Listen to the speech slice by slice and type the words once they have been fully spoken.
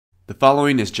The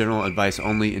following is general advice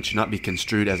only and should not be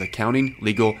construed as accounting,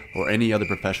 legal, or any other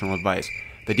professional advice.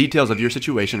 The details of your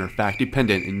situation are fact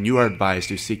dependent, and you are advised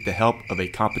to seek the help of a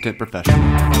competent professional.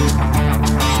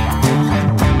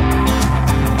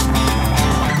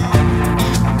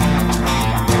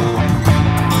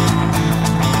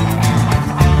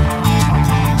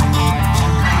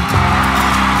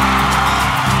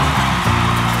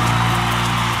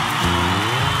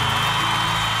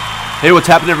 Hey, what's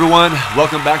happening, everyone?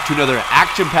 Welcome back to another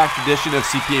action-packed edition of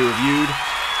CPA Reviewed,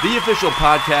 the official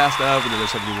podcast of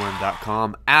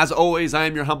Another71.com. As always, I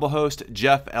am your humble host,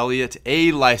 Jeff Elliott,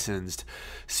 a licensed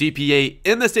CPA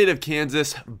in the state of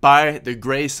Kansas by the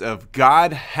grace of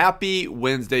God. Happy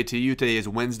Wednesday to you. Today is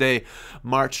Wednesday,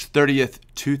 March 30th,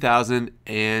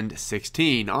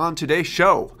 2016. On today's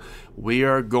show, we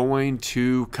are going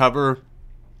to cover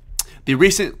the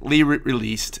recently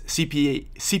released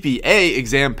CPA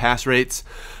exam pass rates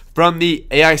from the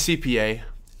AI CPA,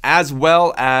 as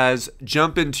well as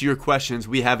jump into your questions.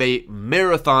 We have a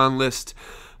marathon list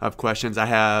of questions.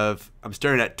 I'm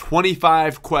staring at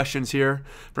 25 questions here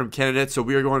from candidates, so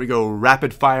we are going to go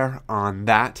rapid fire on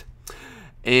that,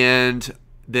 and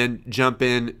then jump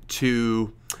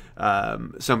into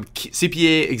some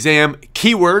CPA exam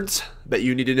keywords that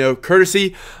you need to know,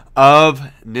 courtesy of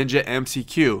Ninja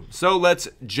MCQ. So let's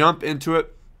jump into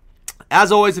it. As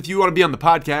always, if you want to be on the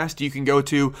podcast, you can go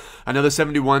to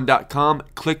Another71.com,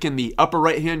 click in the upper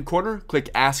right-hand corner, click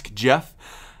Ask Jeff,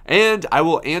 and I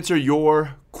will answer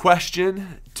your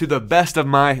question to the best of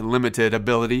my limited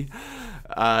ability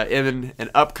in an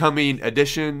upcoming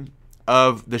edition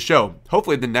of the show,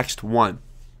 hopefully the next one.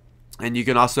 And you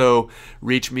can also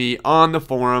reach me on the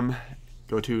forum.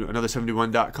 Go to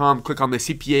Another71.com, click on the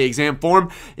CPA exam forum.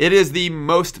 It is the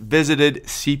most visited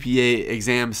CPA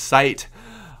exam site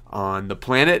on the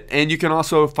planet. And you can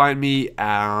also find me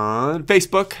on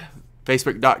Facebook,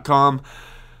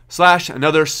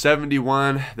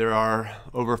 facebook.com/Another71. There are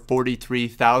over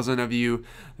 43,000 of you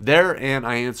there, and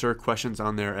I answer questions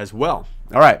on there as well.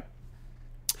 All right.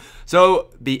 So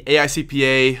the AI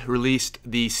CPA released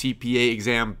the CPA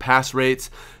exam pass rates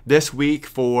this week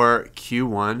for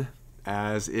Q1.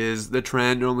 As is the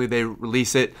trend. Normally they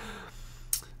release it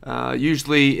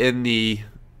usually in the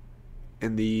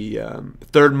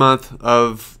third month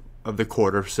of the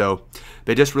quarter. So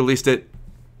they just released it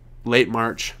late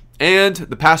March, and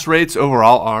the pass rates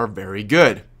overall are very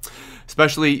good.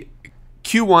 Especially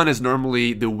Q1 is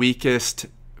normally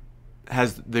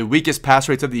has the weakest pass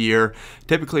rates of the year,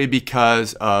 typically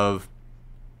because of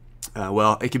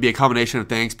it could be a combination of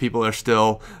things. People are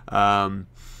still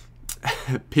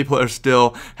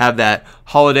have that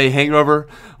holiday hangover,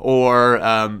 or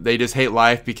they just hate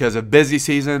life because of busy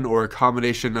season, or a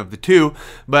combination of the two.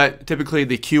 But typically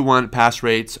the Q1 pass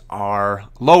rates are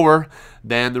lower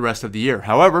than the rest of the year.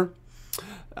 However,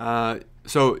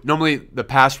 so normally the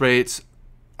pass rates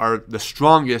are the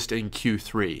strongest in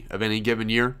Q3 of any given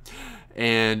year,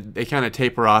 and they kind of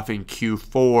taper off in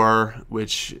Q4,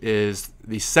 which is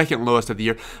the second lowest of the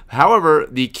year. However,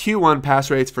 the Q1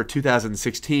 pass rates for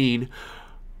 2016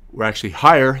 were actually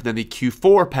higher than the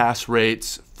Q4 pass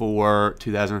rates for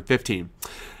 2015.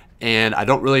 And I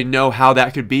don't really know how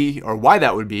that could be, or why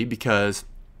that would be, because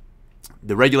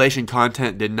the regulation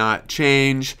content did not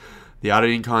change, the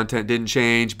auditing content didn't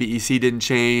change, BEC didn't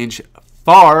change.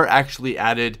 FAR actually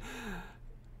added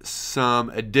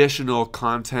some additional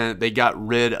content. They got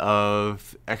rid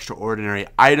of extraordinary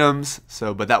items,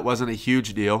 but that wasn't a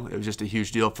huge deal. It was just a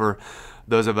huge deal for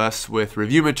those of us with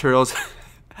review materials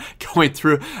going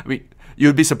through. I mean, you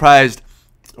would be surprised,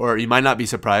 or you might not be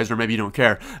surprised, or maybe you don't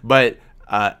care, but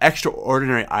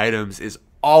extraordinary items is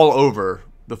all over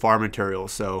the FAR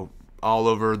materials. So all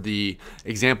over the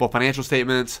example financial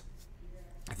statements.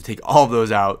 I have to take all of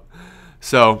those out.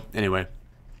 So anyway,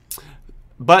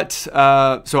 but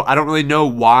so I don't really know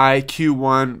why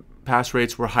Q1 pass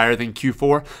rates were higher than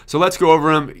Q4. So let's go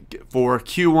over them. For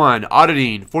Q1,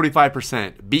 auditing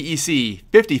 45%, BEC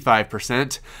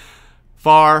 55%,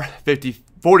 FAR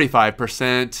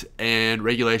 45%, and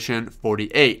regulation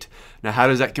 48%. Now, how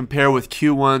does that compare with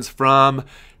Q1s from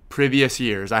previous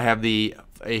years? I have a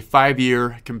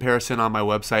 5-year comparison on my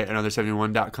website,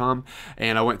 Another71.com,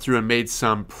 and I went through and made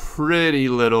some pretty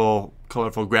little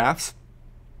colorful graphs.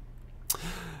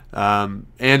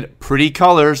 And pretty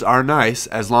colors are nice,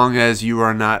 as long as you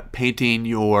are not painting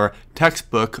your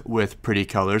textbook with pretty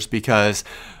colors, because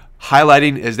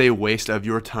highlighting is a waste of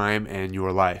your time and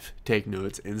your life. Take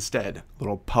notes instead.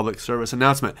 Little public service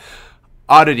announcement.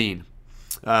 Auditing.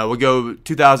 We'll go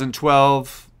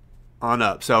 2012 on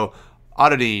up. So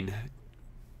auditing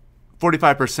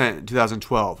 45% in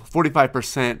 2012,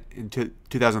 45% in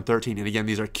 2013, and again,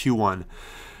 these are Q1.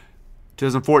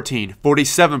 2014,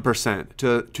 47%.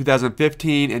 To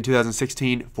 2015 and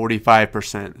 2016,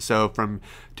 45%. So from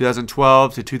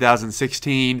 2012 to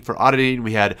 2016 for auditing,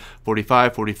 we had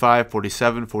 45, 45,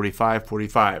 47, 45,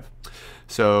 45.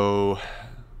 So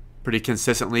pretty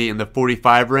consistently in the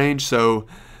 45 range. So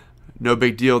no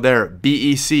big deal there.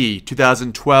 BEC,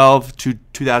 2012 to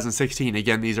 2016.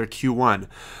 Again, these are Q1.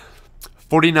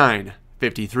 49,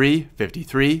 53,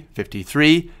 53,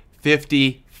 53,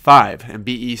 55. And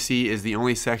BEC is the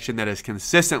only section that is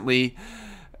consistently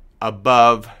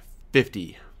above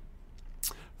 50.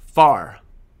 FAR,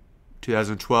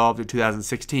 2012 to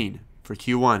 2016 for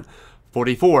Q1.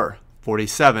 44,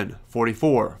 47,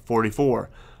 44, 44,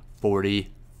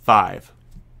 45.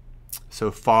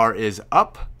 So FAR is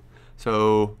up.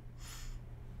 So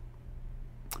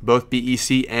both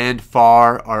BEC and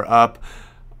FAR are up.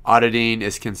 Auditing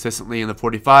is consistently in the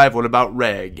 45. What about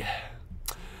reg?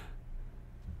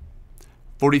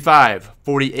 45,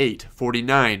 48,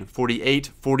 49, 48,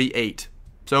 48.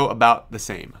 So about the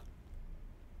same.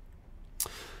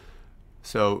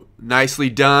 So nicely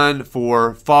done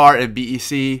for FAR and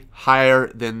BEC, higher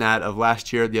than that of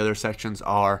last year. The other sections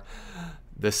are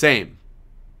the same.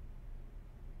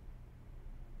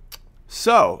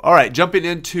 So, all right, jumping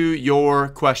into your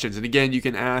questions. And again, you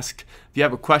can ask, if you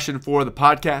have a question for the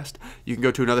podcast, you can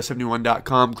go to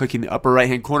Another71.com, clicking the upper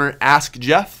right-hand corner, Ask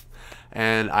Jeff,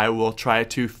 and I will try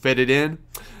to fit it in.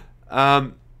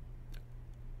 The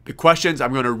questions,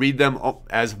 I'm going to read them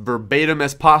as verbatim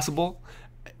as possible.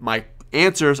 My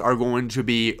answers are going to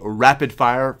be rapid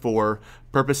fire for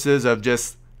purposes of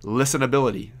just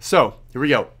listenability. So, here we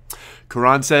go.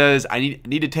 Karan says, I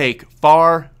need to take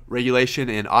FAR, regulation,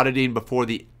 and auditing before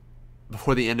the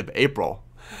end of April.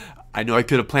 I know I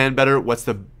could have planned better. What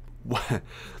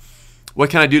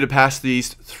can I do to pass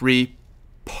these 3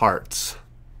 parts?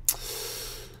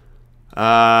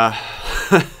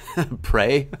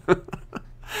 Pray.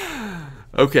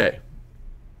 Okay.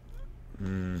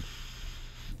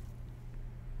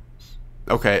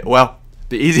 Okay. Well,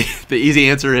 the easy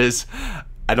answer is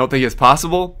I don't think it's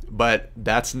possible, but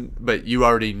you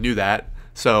already knew that.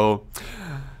 So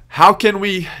how can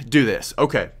we do this?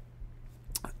 Okay.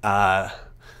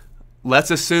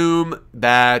 Let's assume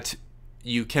that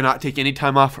you cannot take any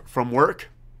time off from work.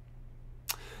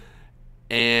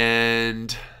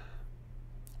 And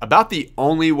about the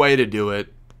only way to do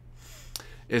it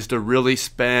is to really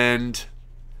spend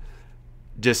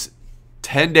just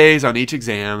 10 days on each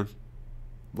exam.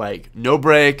 Like no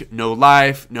break, no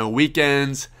life, no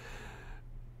weekends.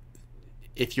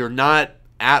 If you're not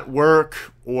at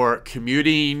work or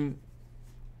commuting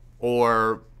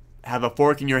or have a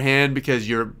fork in your hand because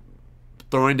you're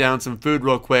throwing down some food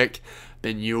real quick,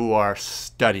 then you are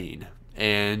studying.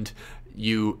 And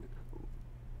it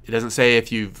doesn't say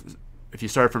if you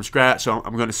started from scratch, so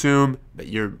I'm going to assume that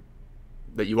you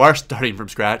are starting from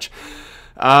scratch.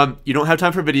 You don't have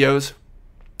time for videos.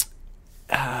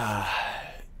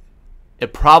 It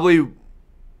would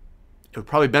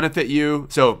probably benefit you.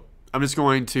 So I'm just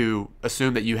going to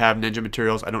assume that you have Ninja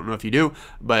materials. I don't know if you do,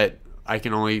 but I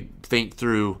can only think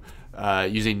through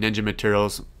using Ninja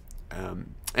materials.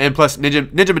 And plus,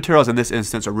 Ninja materials in this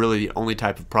instance are really the only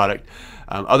type of product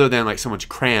other than like someone's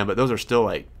cram, but those are still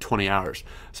like 20 hours.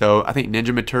 So I think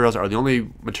Ninja materials are the only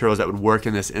materials that would work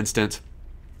in this instance.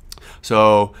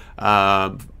 So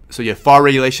you have FAR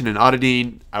regulation and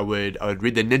auditing. I would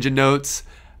read the Ninja notes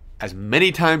as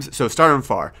many times. So start on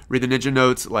FAR. Read the Ninja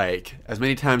notes like as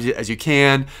many times as you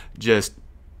can. Just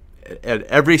at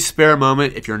every spare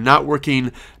moment. If you're not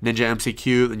working Ninja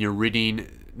MCQ, then you're reading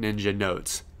Ninja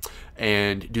notes.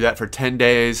 And do that for 10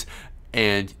 days.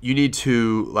 And you need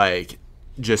to like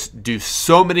just do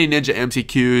so many Ninja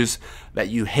MCQs that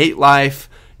you hate life,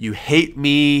 you hate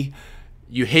me,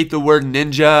 you hate the word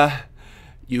ninja,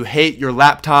 you hate your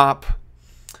laptop,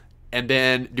 and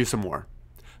then do some more.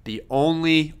 The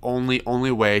only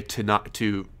way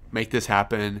to make this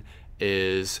happen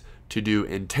is to do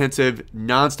intensive,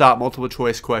 nonstop multiple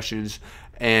choice questions,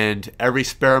 and every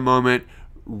spare moment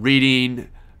reading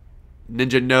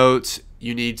Ninja notes.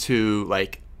 You need to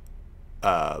like,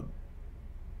 have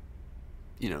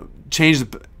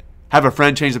a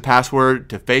friend change the password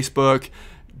to Facebook.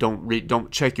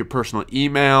 Don't check your personal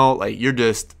email. Like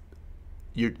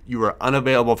you are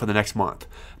unavailable for the next month.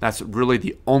 That's really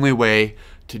the only way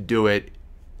to do it,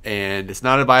 and it's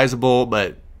not advisable,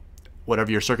 but whatever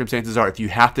your circumstances are, if you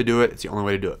have to do it, it's the only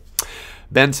way to do it.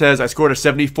 Ben says, I scored a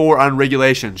 74 on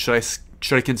regulation. Should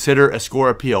I consider a score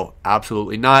appeal?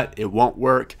 Absolutely not. It won't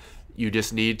work. You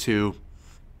just need to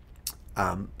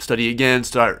study again,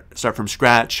 start from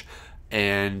scratch,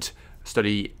 and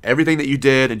study everything that you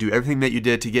did and do everything that you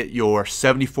did to get your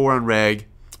 74 on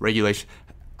regulation.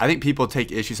 I think people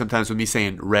take issue sometimes with me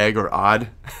saying reg or odd.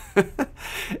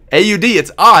 AUD,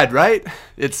 it's odd, right?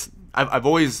 I've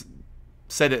always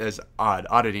said it as odd,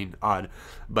 auditing, odd,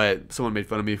 but someone made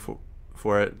fun of me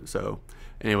for it. So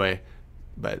anyway,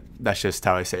 but that's just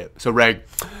how I say it. So reg,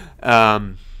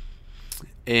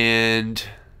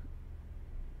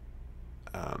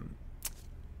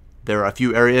 there are a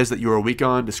few areas that you are weak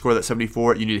on to score that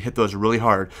 74. You need to hit those really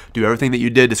hard. Do everything that you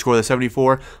did to score the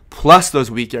 74, plus those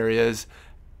weak areas,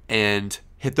 and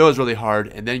hit those really hard,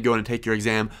 and then go in and take your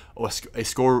exam. A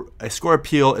score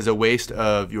appeal is a waste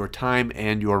of your time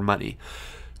and your money.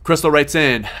 Crystal writes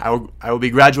in, I will be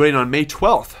graduating on May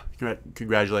 12th.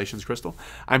 Congratulations, Crystal.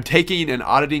 I'm taking an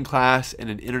auditing class and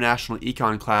an international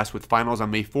econ class with finals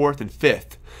on May 4th and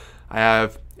 5th. I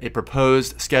have a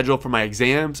proposed schedule for my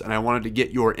exams, and I wanted to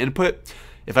get your input.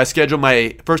 If I schedule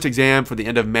my first exam for the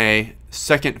end of May,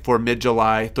 second for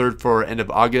mid-July, third for end of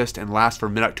August, and last for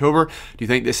mid-October, do you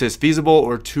think this is feasible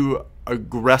or too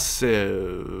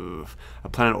aggressive? I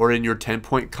plan on ordering your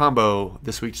 10-point combo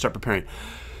this week to start preparing.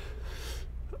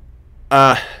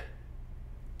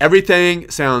 Everything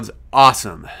sounds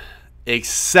awesome,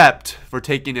 except for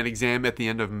taking an exam at the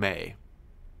end of May.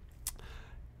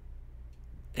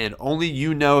 And only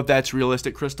you know if that's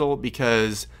realistic, Crystal,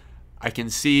 because I can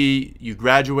see you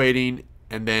graduating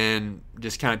and then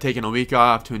just kind of taking a week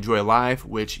off to enjoy life,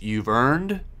 which you've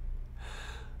earned.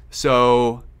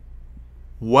 So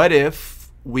what if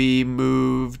we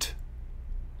moved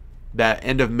that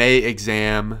end of May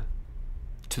exam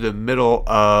to the middle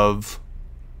of,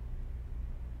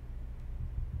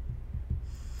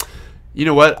 you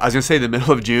know what, I was going to say the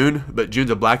middle of June, but June's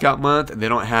a blackout month, and they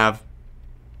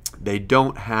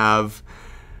don't have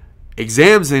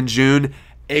exams in June,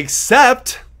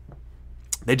 except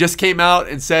they just came out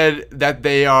and said that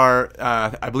they are,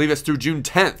 I believe it's through June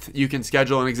 10th, you can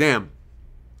schedule an exam.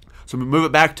 So we move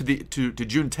it back to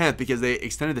June 10th because they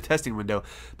extended the testing window.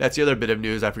 That's the other bit of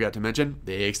news I forgot to mention.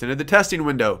 They extended the testing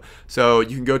window. So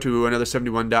you can go to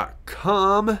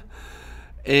Another71.com,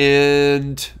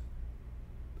 and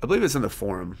I believe it's in the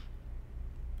forum.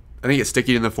 I think it's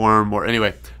sticky in the forum, or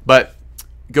anyway, but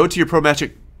go to your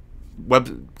Prometric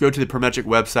the Prometric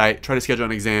website, try to schedule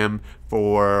an exam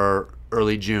for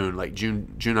early June, like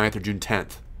June 9th or June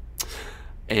 10th.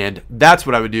 And that's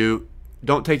what I would do.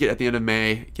 Don't take it at the end of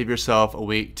May. Give yourself a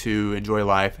week to enjoy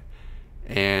life,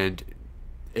 and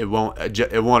it won't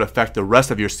affect the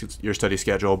rest of your study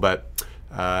schedule, but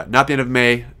not the end of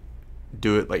May.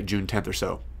 Do it like June 10th or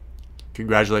so.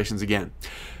 Congratulations again.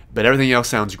 But everything else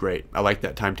sounds great. I like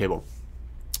that timetable.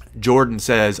 Jordan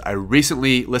says, I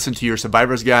recently listened to your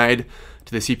survivor's guide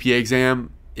to the CPA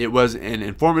exam. It was an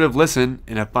informative listen,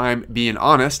 and if I'm being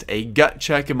honest, a gut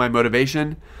check of my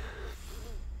motivation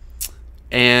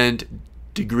and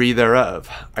degree thereof.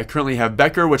 I currently have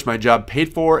Becker, which my job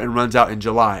paid for and runs out in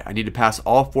July. I need to pass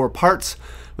all 4 parts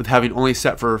with having only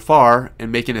set for FAR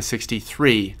and making a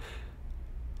 63.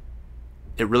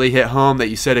 It really hit home that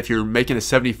you said if you're making a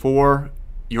 74,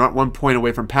 you aren't 1 point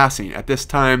away from passing. At this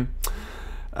time,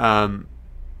 I'm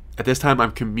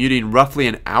commuting roughly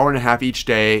an hour and a half each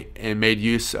day and made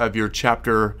use of your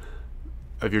chapter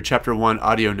 1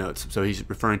 audio notes. So he's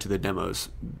referring to the demos,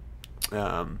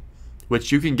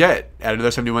 which you can get at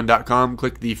Another71.com.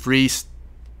 Click the free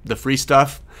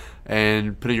stuff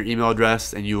and put in your email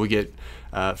address, and you will get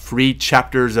free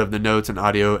chapters of the notes and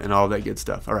audio and all that good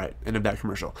stuff. All right, end of that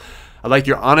commercial. I like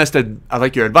your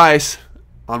advice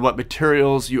on what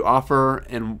materials you offer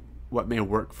and what may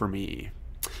work for me.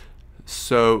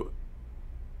 So,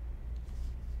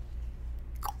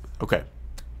 okay.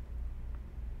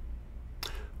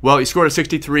 Well, you scored a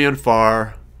 63 on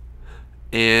FAR,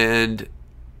 and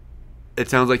it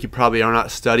sounds like you probably are not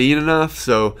studying enough.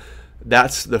 So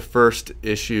that's the first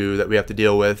issue that we have to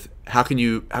deal with. How can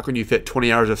you fit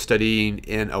 20 hours of studying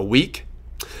in a week?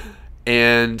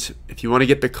 And if you want to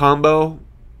get the combo,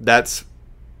 that's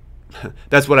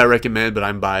what I recommend, but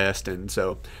I'm biased, and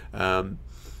so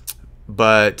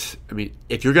but I mean,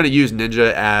 if you're going to use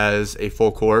Ninja as a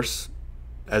full course,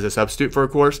 as a substitute for a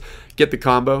course, get the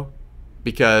combo,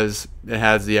 because it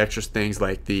has the extra things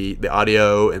like the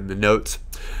audio and the notes.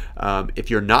 If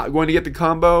you're not going to get the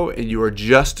combo and you are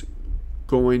just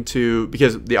going to,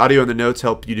 because the audio and the notes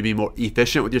help you to be more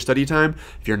efficient with your study time,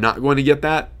 if you're not going to get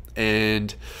that,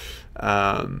 and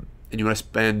you want to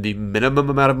spend the minimum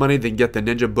amount of money, then get the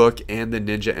Ninja book and the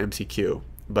Ninja MCQ.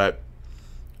 But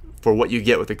for what you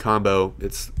get with the combo,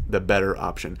 it's the better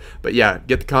option. But yeah,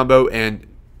 get the combo, and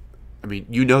I mean,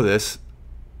 you know this.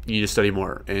 you need to study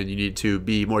more, and you need to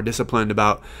be more disciplined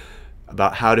about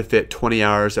how to fit 20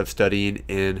 hours of studying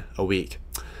in a week.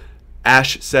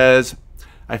 Ash says,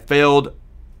 I failed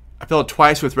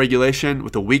twice with regulation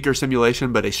with a weaker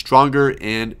simulation, but a stronger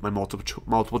in my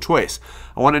multiple choice.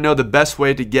 I want to know the best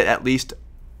way to get at least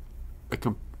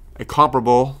a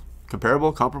comparable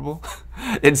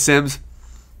in Sims.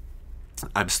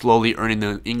 I'm slowly earning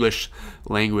the English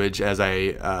language as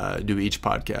I do each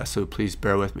podcast, so please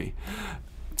bear with me.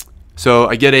 So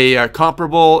I get a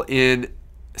comparable in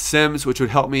Sims, which would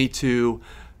help me to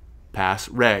pass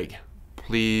reg.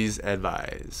 Please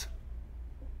advise.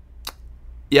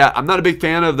 Yeah, I'm not a big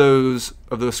fan of those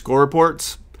score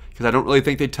reports because I don't really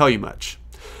think they tell you much.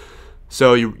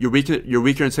 So you're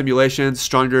weaker in simulations,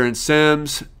 stronger in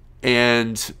Sims,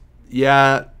 and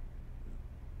yeah,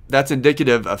 that's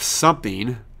indicative of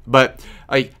something. But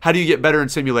like, how do you get better in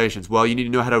simulations? Well, you need to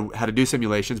know how to do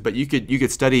simulations, but you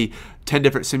could study 10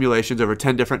 different simulations over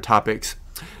 10 different topics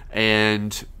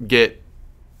and get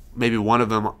maybe one of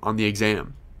them on the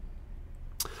exam.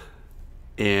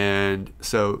 And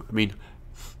so, I mean,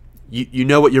 you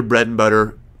know what your bread and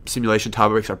butter simulation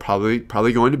topics are probably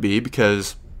going to be,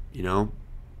 because, you know,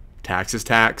 tax is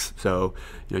tax. So,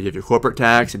 you know, you have your corporate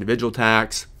tax, individual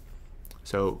tax.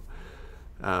 So,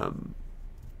 you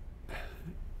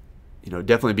know,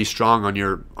 definitely be strong on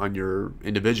your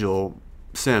individual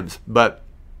sims. But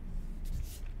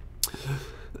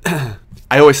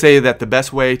I always say that the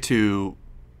best way to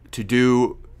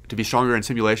be stronger in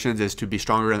simulations is to be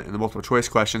stronger in the multiple choice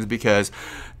questions, because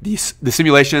the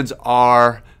simulations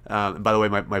are, and by the way,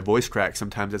 my voice cracks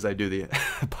sometimes as I do the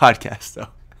podcast, so,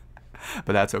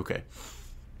 but that's okay.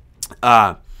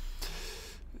 The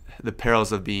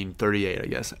perils of being 38, I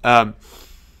guess.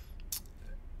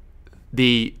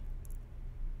 The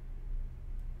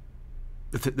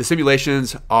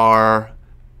simulations are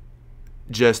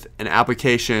just an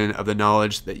application of the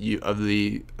knowledge that of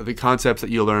the concepts that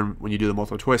you learn when you do the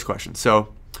multiple choice questions.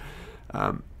 So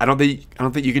I don't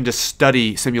think you can just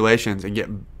study simulations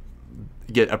and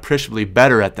get appreciably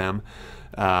better at them.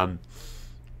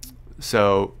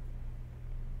 So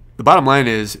the bottom line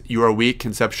is you are weak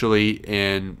conceptually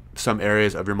in some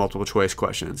areas of your multiple choice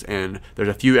questions, and there's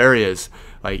a few areas,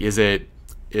 like is it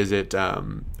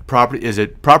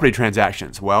property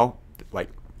transactions? Well,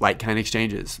 like kind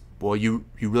exchanges. Well, you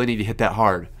really need to hit that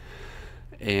hard.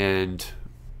 And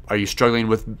are you struggling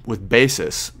with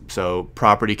basis? So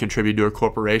property contributed to a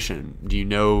corporation. Do you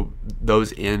know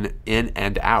those in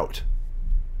and out?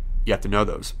 You have to know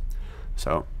those.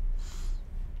 So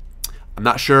I'm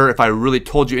not sure if I really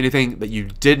told you anything that you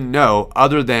didn't know,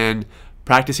 other than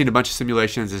practicing a bunch of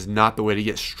simulations is not the way to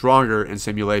get stronger in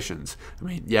simulations. I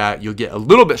mean, yeah, you'll get a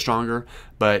little bit stronger,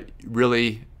 but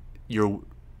really you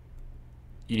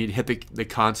need to hit the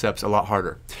concepts a lot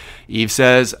harder. Eve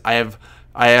says, I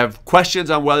have questions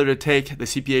on whether to take the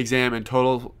CPA exam in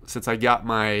total, since I got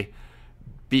my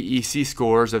BEC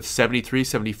scores of 73,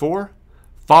 74,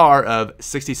 FAR of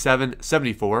 67,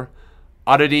 74,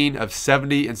 auditing of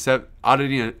 70 and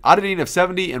auditing of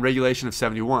 70 and regulation of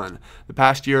 71. The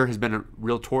past year has been a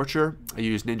real torture. I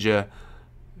use Ninja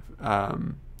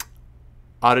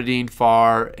auditing,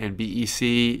 FAR, and BEC,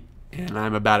 and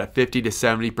I'm about at 50 to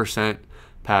 70%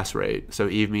 pass rate. So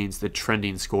Eve means the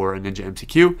trending score in Ninja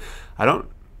MCQ. I don't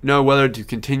know whether to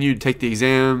continue to take the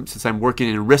exam since I'm working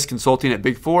in risk consulting at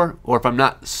Big Four, or if I'm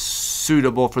not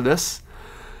suitable for this.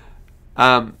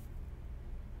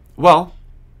 Well,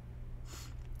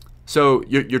 so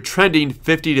you're trending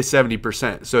 50 to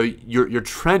 70%. So you're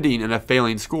trending in a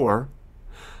failing score.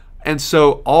 And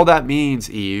so all that means,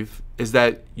 Eve, is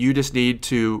that you just need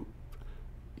to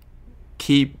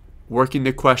keep working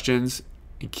the questions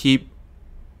and keep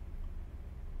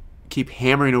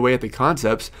hammering away at the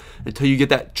concepts until you get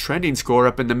that trending score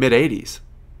up in the mid 80s.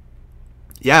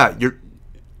 Yeah,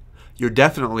 you're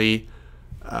definitely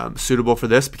suitable for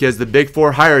this, because the Big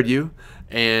Four hired you,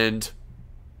 and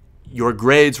your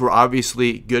grades were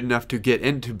obviously good enough to get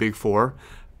into Big Four,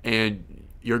 and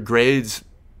your grades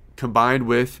combined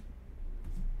with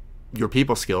your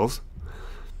people skills.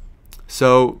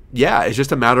 So yeah, it's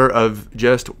just a matter of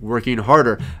just working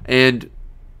harder, and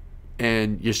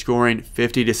you're scoring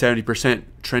 50 to 70%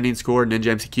 trending score in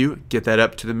Ninja MCQ. Get that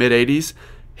up to the mid 80s.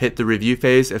 Hit the review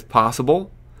phase if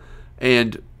possible,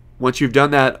 and once you've done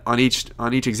that on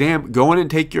each exam, go in and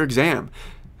take your exam.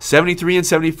 73 and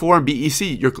 74 in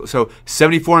BEC. So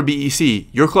 74 in BEC,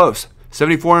 you're close.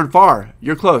 74 in FAR,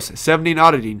 you're close. 70 in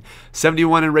auditing,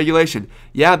 71 in regulation.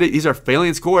 Yeah, these are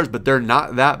failing scores, but they're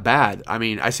not that bad. I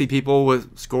mean, I see people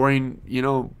with scoring, you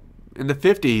know, in the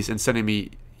 50s and sending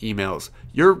me emails.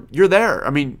 You're there. I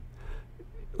mean,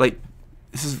 like,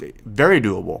 This is very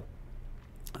doable.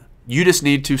 You just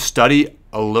need to study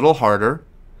a little harder,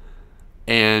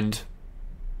 and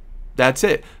that's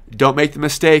it. Don't make the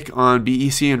mistake on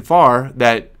BEC and FAR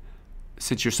that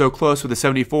since you're so close with a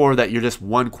 74 that you're just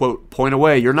one quote point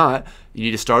away. You're not. You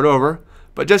need to start over,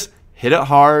 but just hit it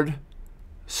hard,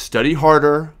 study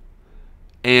harder,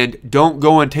 and don't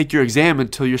go and take your exam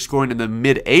until you're scoring in the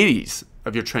mid 80s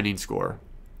of your training score,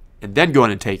 and then go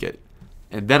in and take it.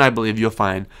 And then I believe you'll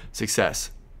find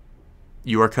success.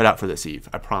 You are cut out for this, Eve.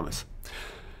 I promise.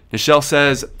 Nichelle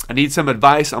says, I need some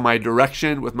advice on my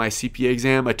direction with my CPA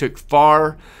exam. I took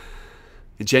FAR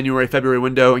in January, February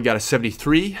window and got a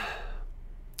 73.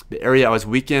 The area I was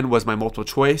weak in was my multiple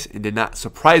choice and did not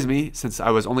surprise me since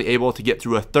I was only able to get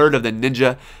through a third of the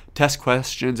Ninja test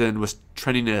questions and was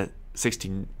trending at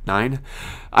 69.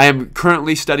 I am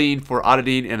currently studying for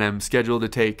auditing and I'm scheduled to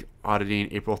take auditing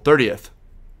April 30th.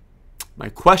 My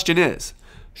question is,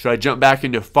 should I jump back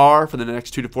into FAR for the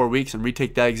next 2 to 4 weeks and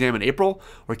retake that exam in April,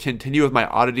 or continue with my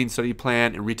auditing study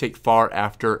plan and retake FAR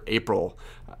after April?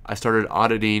 I started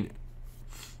auditing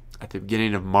at the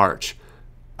beginning of March.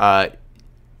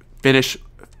 Finish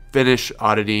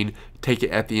auditing, take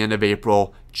it at the end of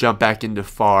April, jump back into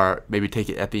FAR, maybe take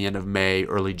it at the end of May,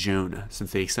 early June,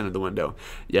 since they extended the window.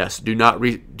 Yes, do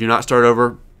not start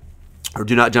over, or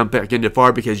do not jump back into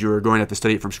FAR because you are going to have to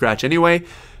study it from scratch anyway.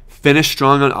 Finish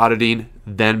strong on auditing,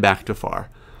 then back to FAR.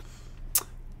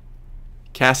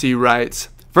 Cassie writes,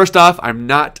 first off, I'm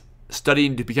not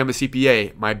studying to become a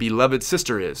CPA. My beloved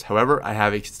sister is. However, I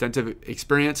have extensive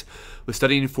experience with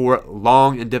studying for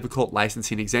long and difficult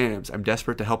licensing exams. I'm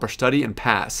desperate to help her study and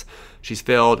pass. She's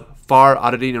failed FAR,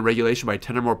 auditing, and regulation by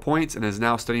 10 or more points and is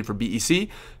now studying for BEC.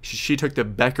 She took the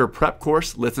Becker prep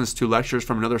course, listens to lectures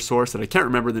from another source that I can't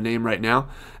remember the name right now.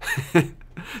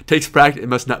 Takes practice, it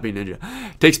must not be Ninja.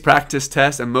 Takes practice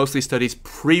tests and mostly studies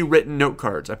pre-written note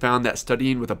cards. I found that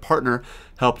studying with a partner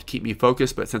helped keep me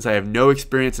focused, but since I have no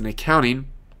experience in accounting,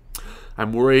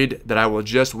 I'm worried that I will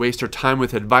just waste her time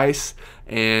with advice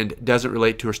and doesn't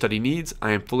relate to her study needs.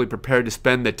 I am fully prepared to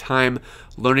spend the time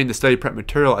learning the study prep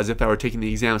material as if I were taking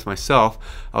the exams myself.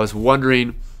 I was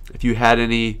wondering if you had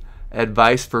any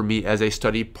advice for me as a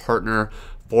study partner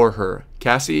for her.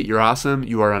 Cassie, you're awesome.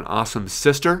 You are an awesome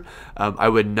sister. I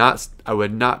would not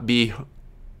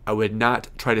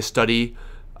try to study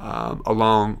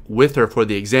along with her for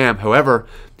the exam. However,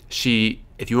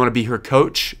 if you want to be her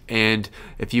coach, and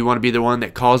if you want to be the one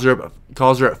that calls her at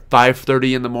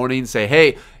 5:30 in the morning, say,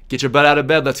 hey, get your butt out of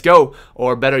bed, let's go.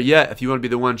 Or better yet, if you want to be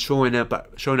the one showing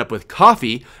up with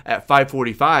coffee at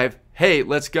 5:45, hey,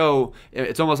 let's go.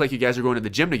 It's almost like you guys are going to the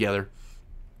gym together.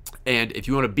 And if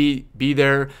you want to be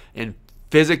there and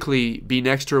physically be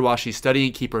next to her while she's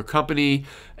studying, keep her company,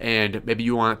 and maybe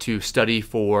you want to study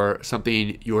for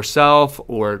something yourself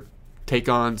or take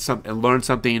on and learn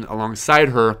something alongside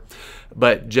her,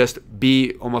 but just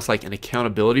be almost like an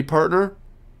accountability partner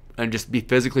and just be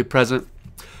physically present.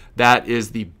 That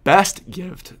is the best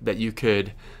gift that you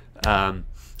could. I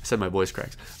said my voice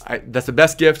cracks. That's the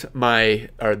best gift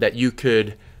that you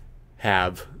could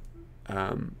have.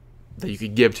 That you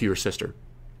could give to your sister.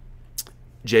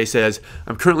 Jay says,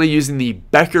 I'm currently using the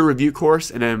Becker review course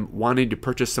and I'm wanting to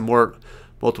purchase some more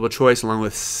multiple choice along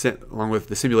with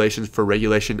the simulations for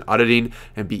regulation, auditing,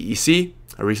 and BEC.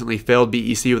 I recently failed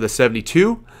BEC with a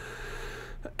 72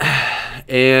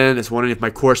 and is wondering if my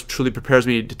course truly prepares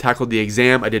me to tackle the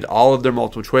exam. I did all of their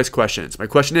multiple choice questions. My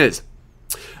question is,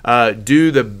 do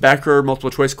the Becker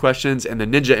multiple choice questions and the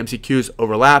Ninja MCQs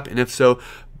overlap, and if so,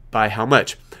 by how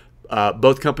much?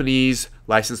 Both companies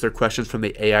license their questions from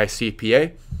the AI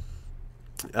CPA.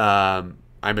 I'm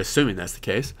assuming that's the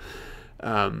case.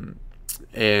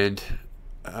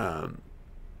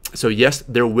 So yes,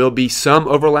 there will be some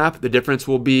overlap. The difference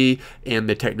will be in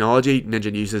the technology.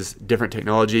 Ninja uses different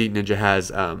technology. Ninja has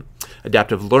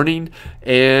adaptive learning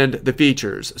and the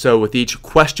features. So with each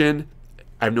question,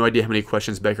 I have no idea how many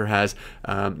questions Becker has.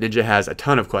 Ninja has a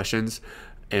ton of questions,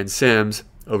 and Sims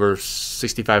over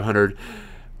 6,500.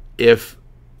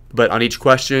 But on each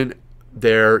question,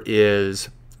 there is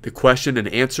the question and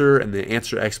the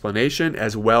answer explanation,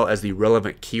 as well as the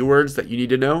relevant keywords that you need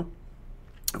to know,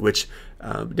 which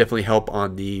definitely help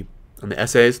on the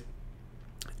essays.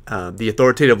 The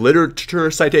authoritative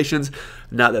literature citations,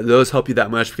 not that those help you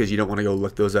that much because you don't want to go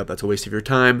look those up. That's a waste of your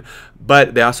time.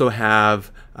 But they also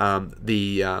have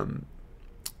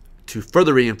to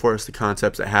further reinforce the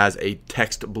concepts, it has a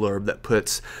text blurb that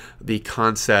puts the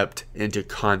concept into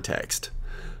context.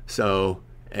 So,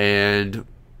 and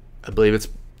I believe it's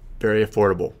very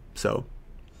affordable. So,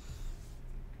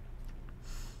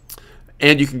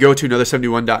 and you can go to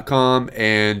Another71.com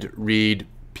and read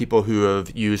people who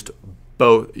have used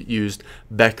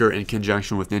Becker in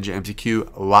conjunction with Ninja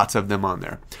MCQ. Lots of them on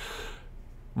there.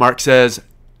 Mark says,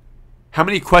 how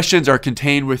many questions are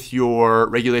contained with your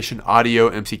regulation audio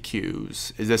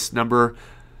MCQs? Is this number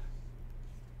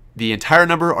the entire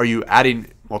number? Or are you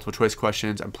adding multiple choice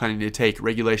questions? I'm planning to take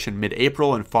regulation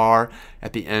mid-April and FAR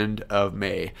at the end of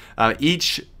May.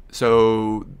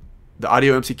 So the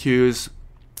audio MCQs,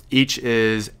 each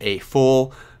is a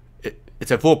full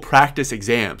practice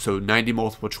exam, so 90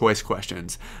 multiple choice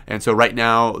questions. And so right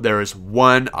now there is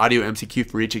one audio MCQ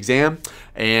for each exam,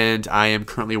 and I am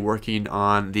currently working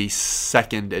on the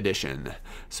second edition,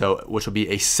 which will be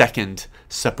a second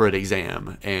separate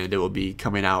exam, and it will be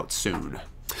coming out soon.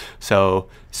 So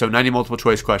 90 multiple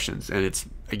choice questions, and it's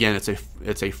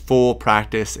a full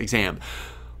practice exam.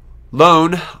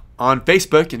 Loan on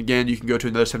Facebook, and again, you can go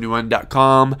to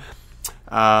another71.com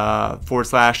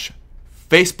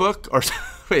 /Facebook, or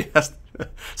wait, that's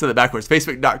said that backwards.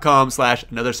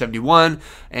 Facebook.com/another71,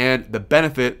 and the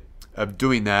benefit of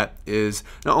doing that is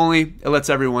not only it lets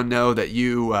everyone know that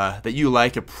you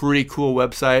like a pretty cool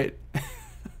website,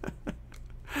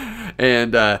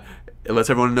 and it lets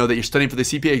everyone know that you're studying for the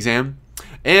CPA exam,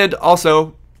 and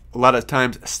also a lot of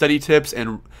times study tips.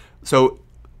 And so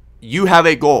you have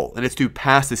a goal, and it's to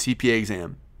pass the CPA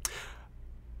exam.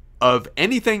 Of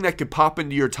anything that could pop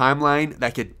into your timeline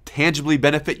that could tangibly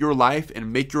benefit your life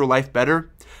and make your life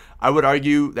better, I would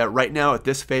argue that right now at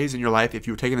this phase in your life, if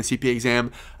you were taking the CPA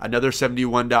exam,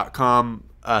 Another71.com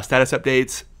status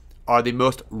updates are the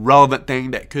most relevant thing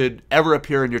that could ever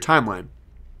appear in your timeline,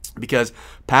 because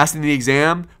passing the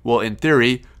exam will, in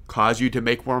theory, cause you to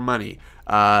make more money,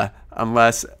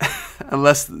 unless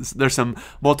there's some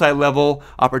multi-level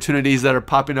opportunities that are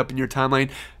popping up in your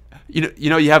timeline.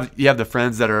 You have the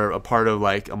friends that are a part of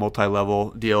like a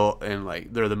multi-level deal, and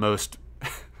like they're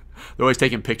always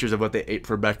taking pictures of what they ate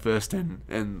for breakfast,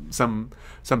 and some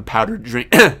powdered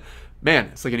drink. Man,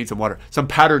 it's like I need some water. Some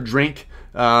powdered drink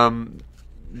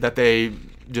that they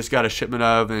just got a shipment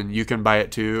of, and you can buy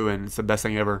it too, and it's the best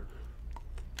thing ever.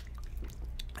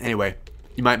 Anyway,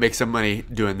 you might make some money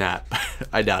doing that.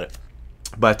 I doubt it.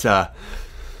 But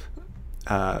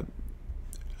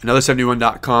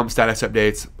Another71.com status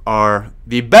updates are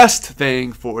the best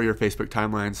thing for your Facebook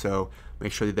timeline. So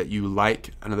make sure that you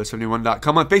like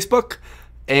Another71.com on Facebook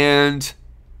and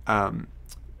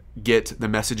get the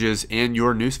messages in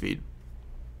your newsfeed.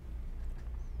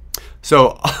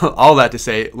 So all that to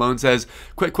say, Lone says,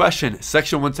 quick question,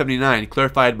 Section 179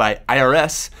 clarified by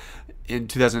IRS in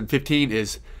 2015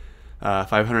 is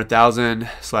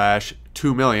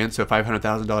 $500,000/$2 million, so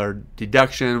 $500,000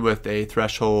 deduction with a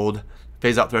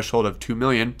phase-out threshold of $2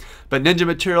 million. But Ninja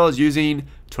Material is using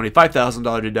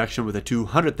 $25,000 deduction with a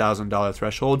 $200,000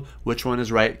 threshold. Which one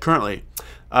is right currently?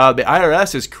 The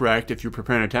IRS is correct if you're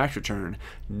preparing a tax return.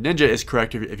 Ninja is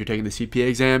correct if you're taking the CPA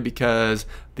exam, because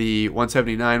the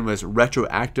 179 was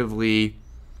retroactively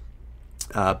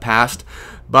passed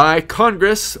by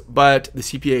Congress, but the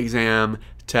CPA exam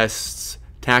tests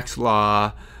tax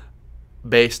law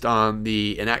based on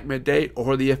the enactment date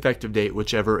or the effective date,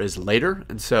 whichever is later.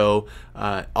 And so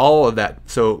all of that,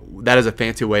 so that is a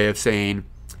fancy way of saying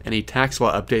any tax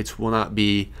law updates will not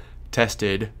be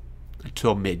tested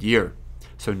until mid-year.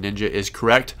 So Ninja is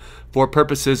correct for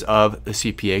purposes of the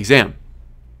CPA exam.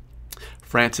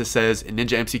 Francis says, in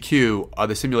Ninja MCQ, are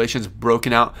the simulations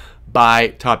broken out by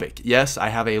topic? Yes, I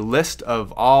have a list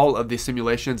of all of the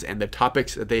simulations and the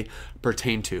topics that they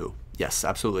pertain to. Yes,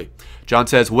 absolutely. John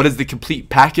says, what is the complete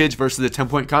package versus the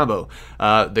 10-point combo?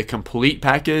 The complete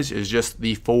package is just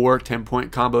the 4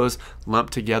 10-point combos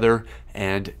lumped together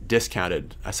and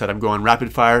discounted. I said I'm going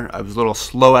rapid fire. I was a little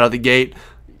slow out of the gate,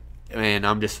 and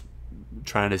I'm just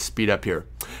trying to speed up here.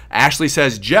 Ashley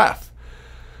says, Jeff,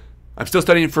 I'm still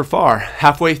studying for FAR,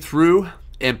 halfway through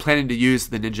and planning to use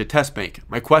the Ninja Test Bank.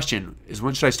 My question is,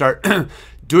 when should I start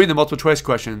doing the multiple choice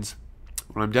questions?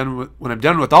 When I'm done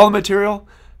with all the material,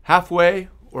 halfway,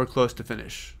 or close to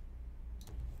finish?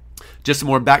 Just some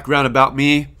more background about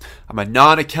me. I'm a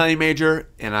non-accounting major,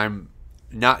 and I'm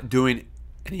not doing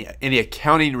any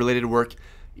accounting related work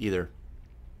either.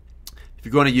 If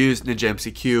you're going to use Ninja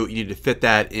MCQ, you need to fit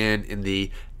that in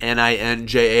the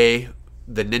NINJA,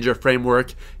 the Ninja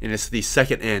framework, and it's the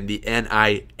second N, the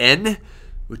NIN,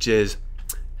 which is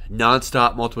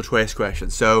non-stop multiple choice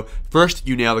questions. So first,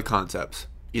 you nail the concepts,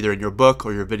 either in your book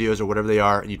or your videos or whatever they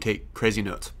are, and you take crazy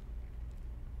notes.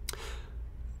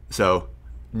 So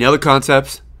nail the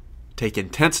concepts, take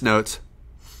intense notes.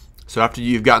 So after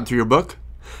you've gotten through your book,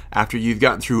 after you've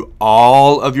gotten through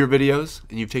all of your videos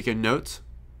and you've taken notes,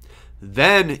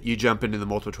 then you jump into the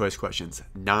multiple choice questions,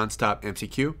 non-stop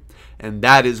MCQ, and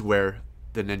that is where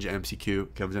the Ninja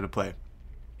MCQ comes into play.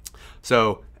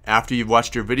 So after you've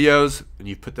watched your videos and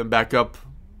you've put them back up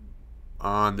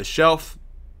on the shelf,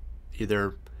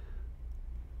 either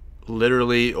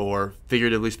literally or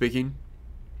figuratively speaking,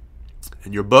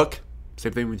 and your book,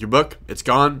 same thing with your book, it's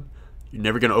gone. You're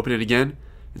never going to open it again.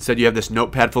 Instead, you have this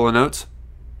notepad full of notes.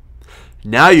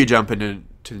 Now you jump into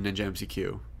the Ninja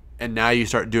MCQ, and now you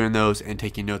start doing those and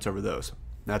taking notes over those.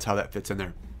 That's how that fits in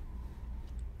there.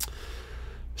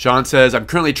 Sean says, I'm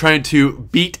currently trying to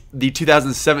beat the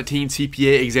 2017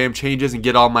 CPA exam changes and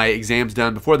get all my exams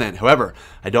done before then. However,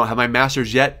 I don't have my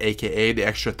master's yet, aka the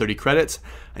extra 30 credits.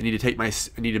 I need to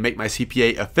make my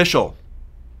CPA official.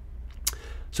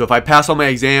 So if I pass all my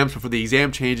exams before the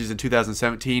exam changes in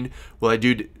 2017, will I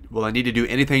need to do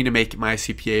anything to make my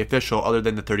CPA official other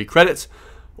than the 30 credits,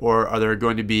 or are there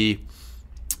going to be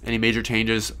any major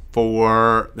changes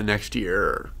for the next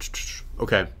year?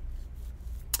 Okay.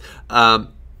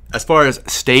 As far as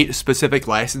state-specific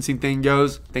licensing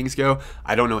things go,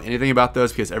 I don't know anything about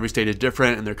those because every state is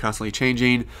different and they're constantly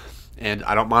changing, and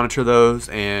I don't monitor those.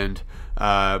 And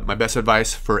my best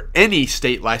advice for any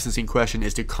state licensing question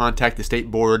is to contact the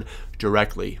state board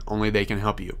directly. Only they can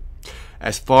help you.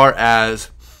 As far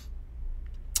as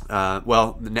the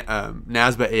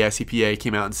NASBA AICPA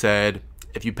came out and said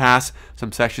if you pass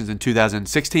some sections in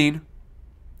 2016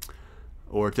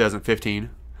 or 2015,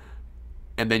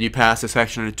 and then you pass a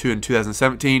section or two in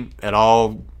 2017, it's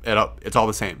all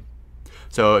the same.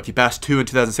 So if you pass 2 in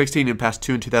 2016 and pass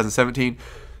 2 in 2017,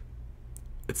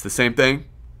 it's the same thing.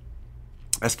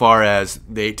 As far as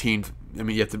the 18,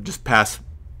 you have to just pass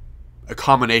a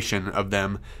combination of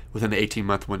them within the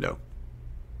 18-month window.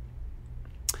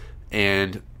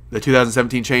 And the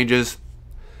 2017 changes,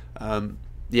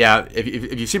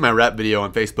 if you see my rap video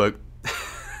on Facebook,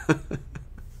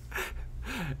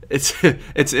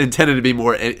 it's intended to be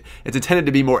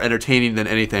more entertaining than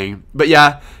anything. But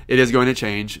yeah, it is going to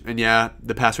change, and yeah,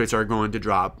 the pass rates are going to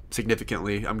drop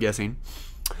significantly, I'm guessing.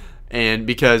 And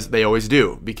because they always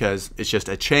do, because it's just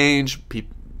a change,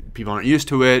 people aren't used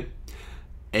to it,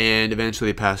 and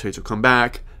eventually pass rates will come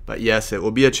back. But yes, it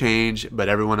will be a change, but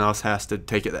everyone else has to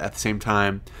take it at the same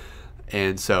time.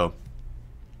 And so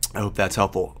I hope that's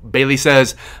helpful. Bailey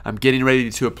says, I'm getting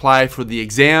ready to apply for the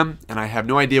exam, and I have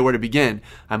no idea where to begin.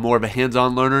 I'm more of a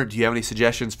hands-on learner. Do you have any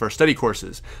suggestions for study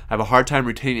courses? I have a hard time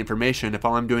retaining information if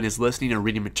all I'm doing is listening or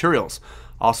reading materials.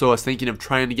 Also, I was thinking of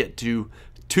trying to get to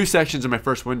 2 sections in my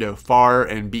first window, FAR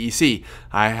and BEC.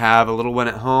 I have a little one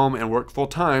at home and work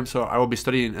full-time, so I will be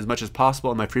studying as much as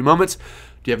possible in my free moments.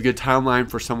 Do you have a good timeline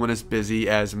for someone as busy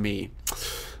as me?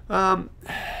 I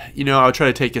would try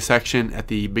to take a section at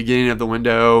the beginning of the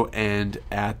window and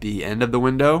at the end of the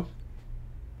window.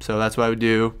 So that's what I would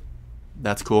do.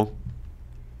 That's cool.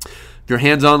 If you're a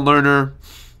hands-on learner,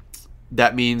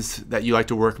 that means that you like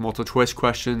to work multiple choice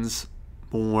questions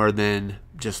more than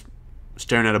just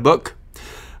staring at a book.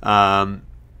 I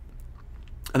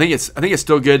think it's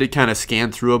still good to kind of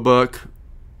scan through a book,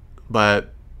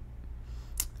 but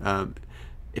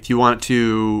if you want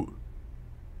to,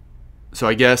 so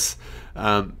I guess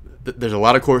there's a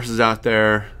lot of courses out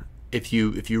there. If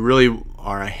you really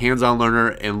are a hands-on learner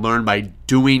and learn by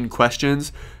doing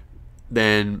questions,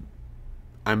 then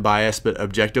I'm biased, but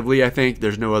objectively, I think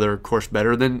there's no other course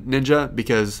better than Ninja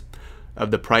because of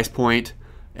the price point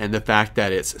and the fact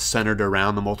that it's centered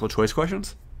around the multiple choice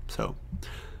questions. So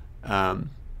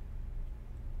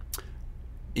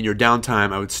in your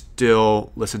downtime, I would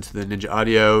still listen to the Ninja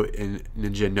audio and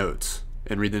Ninja notes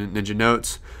and read the Ninja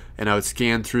notes, and I would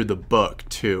scan through the book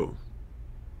too.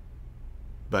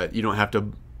 But you don't have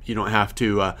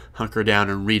to hunker down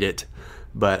and read it.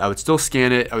 But I would still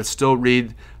scan it. I would still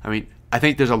read. I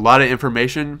think there's a lot of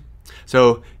information.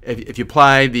 So if you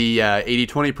apply the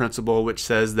 80-20 principle, which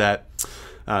says that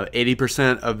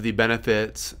 80% of the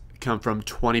benefits come from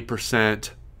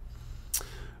 20%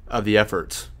 of the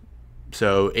efforts.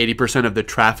 So 80% of the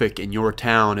traffic in your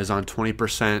town is on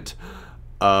 20%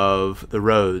 of the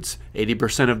roads.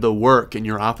 80% of the work in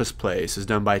your office place is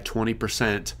done by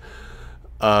 20%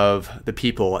 of the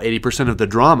people. 80% of the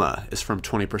drama is from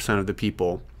 20% of the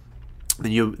people.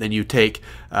 Then you take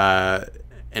an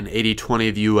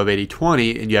 80-20 view of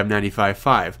 80-20 and you have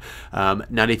 95-5.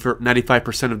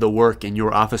 95% of the work in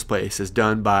your office place is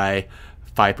done by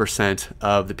 5%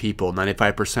 of the people.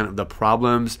 95% of the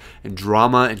problems and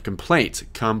drama and complaints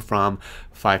come from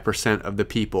 5% of the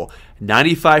people.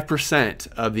 95%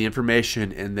 of the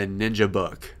information in the Ninja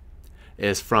book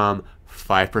is from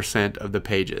 5% of the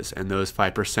pages, and those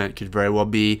 5% could very well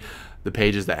be the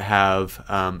pages that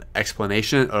have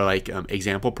explanation or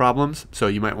example problems, so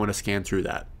you might want to scan through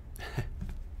that.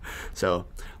 So,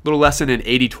 little lesson in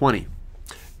 80-20.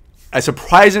 a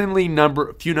surprisingly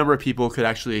few number of people could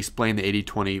actually explain the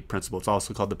 80-20 principle. It's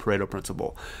also called the Pareto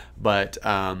principle. But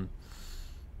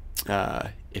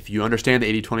if you understand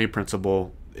the 80-20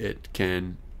 principle, it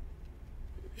can,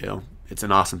 it's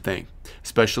an awesome thing,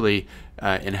 especially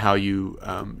in how you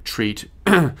treat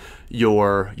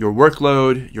your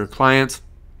workload, your clients.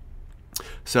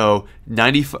 So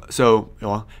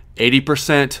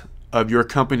 80% of your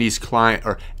company's client,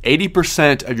 or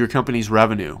 80% of your company's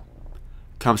revenue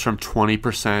comes from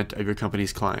 20% of your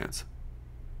company's clients.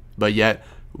 But yet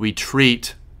we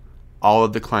treat all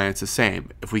of the clients the same.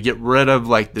 If we get rid of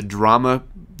like the drama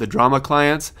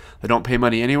clients that don't pay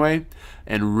money anyway,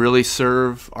 and really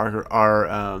serve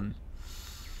the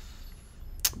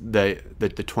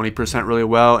 20% really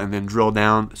well, and then drill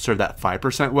down, serve that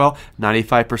 5% well,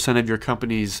 95% of your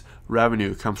company's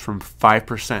revenue comes from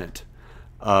 5%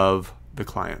 of the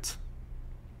clients.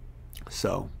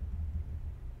 So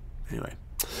anyway,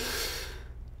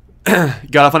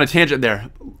 got off on a tangent there.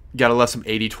 Gotta love some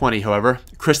 80-20, however.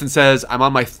 Kristen says, I'm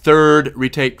on my third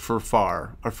retake for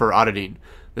auditing.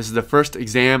 This is the first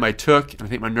exam I took, and I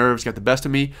think my nerves got the best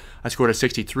of me. I scored a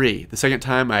 63. The second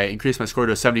time, I increased my score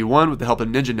to a 71 with the help of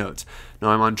Ninja Notes.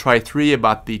 Now I'm on try 3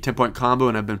 about the 10-point combo,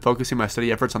 and I've been focusing my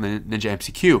study efforts on the Ninja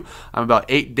MCQ. I'm about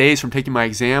 8 days from taking my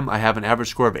exam. I have an average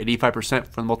score of 85%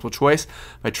 for the multiple choice.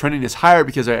 My trending is higher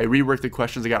because I reworked the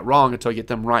questions I got wrong until I get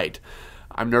them right.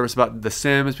 I'm nervous about the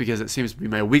Sims because it seems to be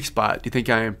my weak spot. Do you think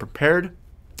I am prepared?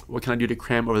 What can I do to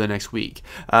cram over the next week?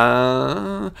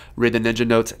 Read the Ninja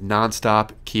Notes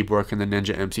nonstop. Keep working the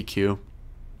Ninja MCQ.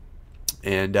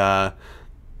 And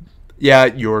yeah,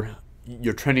 your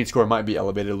trending score might be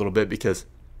elevated a little bit because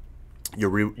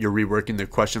you're reworking the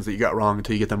questions that you got wrong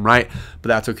until you get them right. But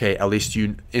that's okay. At least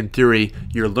in theory,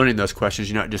 you're learning those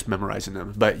questions. You're not just memorizing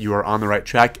them. But you are on the right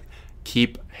track.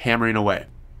 Keep hammering away.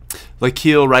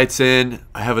 Lakeel writes in,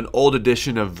 I have an old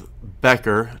edition of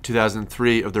Becker,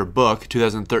 2003, of their book,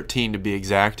 2013 to be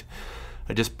exact.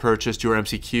 I just purchased your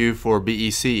MCQ for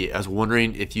BEC. I was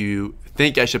wondering if you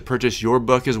think I should purchase your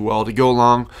book as well to go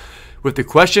along with the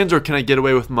questions, or can I get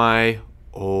away with my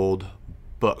old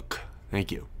book? Thank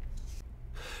you.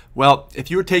 Well, if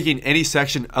you were taking any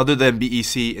section other than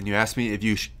BEC and you asked me if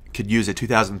you could use a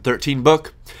 2013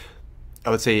 book, I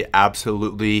would say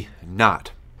absolutely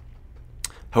not.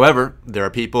 However, there are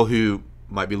people who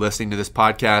might be listening to this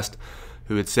podcast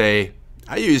who would say,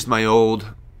 I used my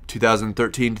old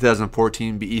 2013,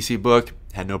 2014 BEC book,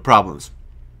 had no problems.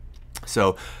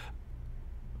 So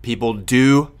people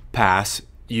do pass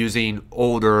using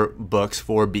older books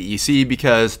for BEC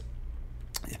because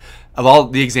of all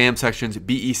the exam sections,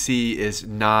 BEC is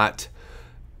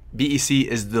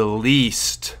the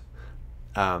least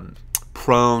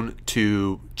prone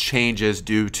to changes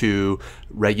due to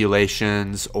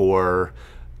regulations or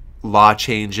law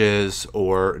changes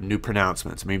or new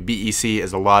pronouncements. I mean, BEC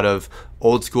is a lot of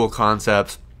old school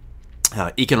concepts,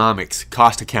 economics,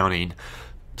 cost accounting,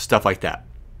 stuff like that.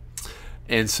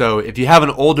 And so if you have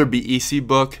an older BEC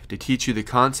book to teach you the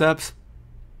concepts,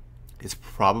 it's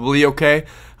probably okay.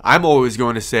 I'm always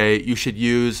going to say you should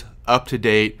use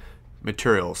up-to-date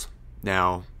materials.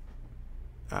 Now,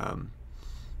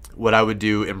 what I would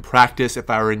do in practice if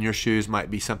I were in your shoes might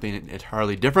be something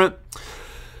entirely different.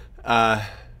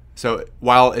 So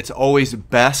while it's always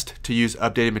best to use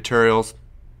updated materials,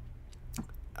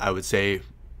 I would say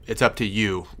it's up to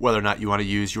you whether or not you want to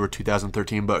use your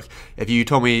 2013 book. If you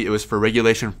told me it was for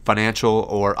regulation, financial,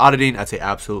 or auditing, I'd say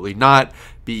absolutely not.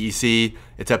 BEC,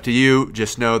 it's up to you.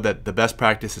 Just know that the best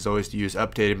practice is always to use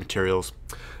updated materials.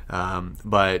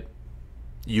 But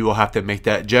you will have to make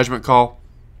that judgment call.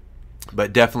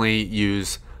 But definitely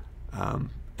use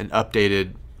an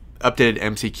updated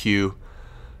MCQ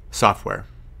software.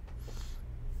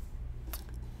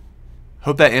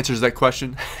 Hope that answers that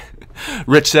question.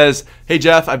 Rich says, hey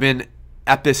Jeff, I've been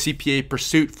at this CPA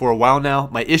pursuit for a while now.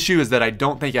 My issue is that I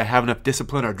don't think I have enough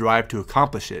discipline or drive to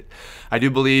accomplish it. I do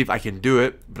believe I can do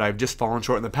it, but I've just fallen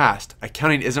short in the past.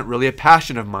 Accounting isn't really a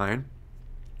passion of mine,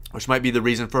 which might be the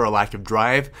reason for a lack of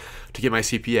drive to get my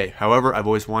CPA. However, I've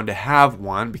always wanted to have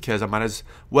one because I might as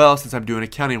well since I'm doing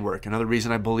accounting work. Another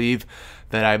reason I believe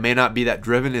that I may not be that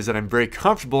driven is that I'm very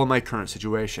comfortable in my current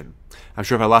situation. I'm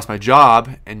sure if I lost my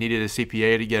job and needed a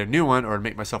CPA to get a new one or to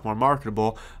make myself more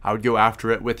marketable, I would go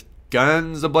after it with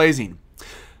guns a-blazing.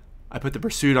 I put the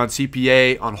pursuit on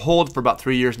CPA on hold for about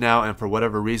 3 years now, and for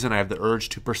whatever reason, I have the urge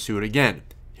to pursue it again.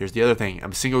 Here's the other thing.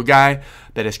 I'm a single guy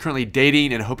that is currently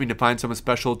dating and hoping to find someone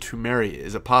special to marry.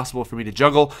 Is it possible for me to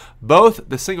juggle both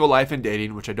the single life and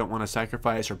dating, which I don't want to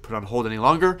sacrifice or put on hold any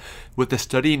longer, with the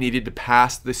study needed to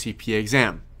pass the CPA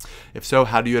exam? If so,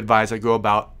 how do you advise I go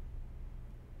about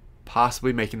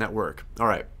possibly making that work. All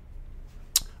right.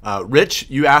 Rich,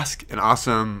 you ask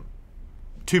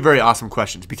two very awesome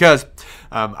questions, because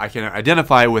I can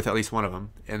identify with at least one of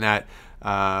them, in that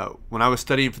when I was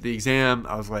studying for the exam,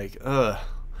 I was like, ugh,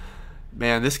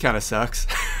 man, this kind of sucks.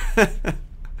 Do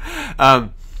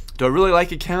I really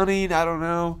like accounting? I don't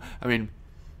know. I mean,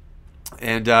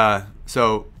 and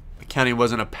so accounting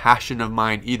wasn't a passion of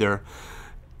mine either.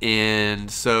 And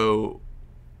so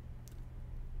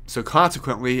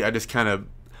consequently, I just kind of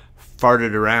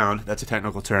farted around, that's a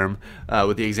technical term,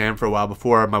 with the exam for a while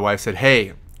before my wife said,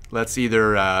 hey, let's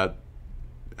either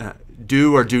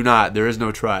do or do not. There is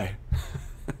no try.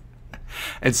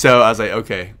 And so I was like,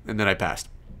 okay. And then I passed.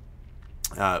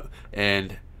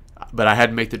 But I had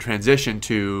to make the transition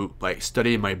to like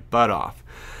studying my butt off.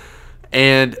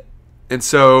 And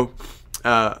so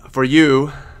for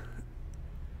you,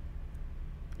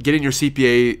 getting your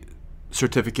CPA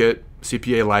certificate,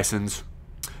 CPA license,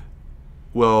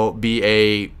 will be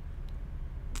a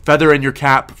feather in your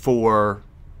cap for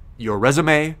your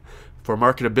resume, for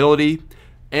marketability,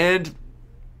 and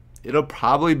it'll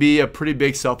probably be a pretty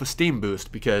big self-esteem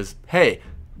boost, because hey,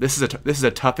 this is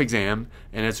a tough exam,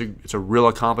 and it's a real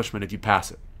accomplishment if you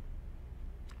pass it.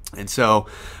 And so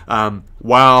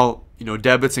while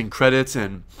debits and credits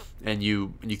and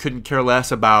you couldn't care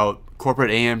less about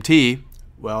corporate AMT,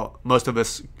 well, most of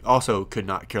us also could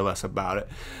not care less about it.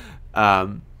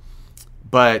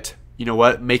 But you know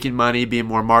what? Making money, being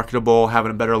more marketable,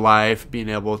 having a better life, being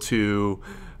able to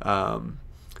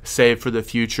save for the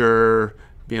future,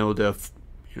 being able to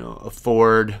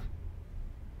afford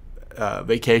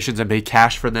vacations and pay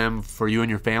cash for them for you and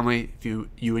your family, you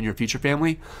and your future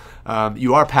family.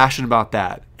 You are passionate about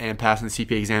that, and passing the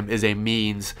CPA exam is a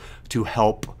means to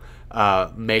help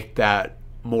make that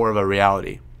more of a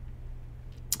reality.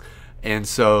 And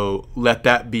so let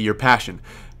that be your passion.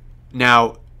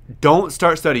 Now, don't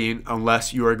start studying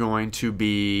unless you are going to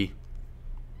be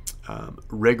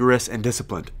rigorous and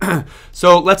disciplined.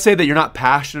 So let's say that you're not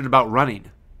passionate about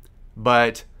running,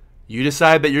 but you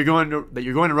decide that you're going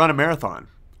to run a marathon.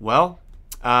 Well,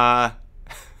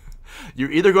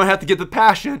 you're either going to have to get the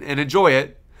passion and enjoy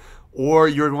it, or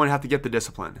you're going to have to get the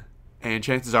discipline. And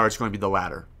chances are it's going to be the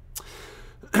latter.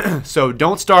 So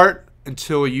don't start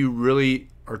until you really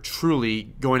are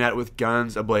truly going at it with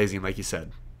guns a-blazing, like you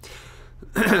said.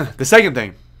 The second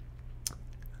thing,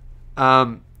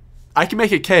 I can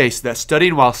make a case that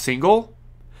studying while single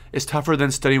is tougher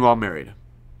than studying while married,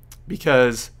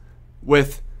 because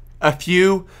with a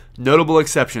few notable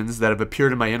exceptions that have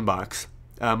appeared in my inbox,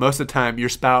 most of the time your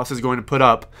spouse is going to put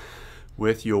up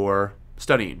with your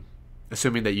studying,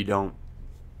 assuming that you don't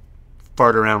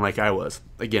fart around like I was.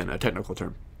 Again, a technical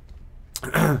term.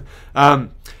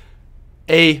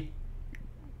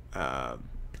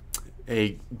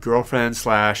 A girlfriend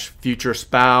slash future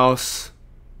spouse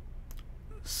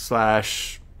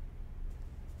slash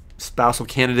spousal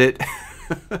candidate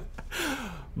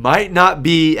might not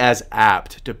be as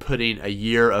apt to putting a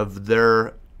year of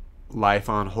their life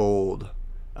on hold,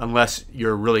 unless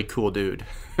you're a really cool dude,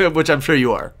 which I'm sure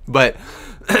you are, but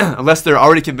unless they're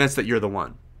already convinced that you're the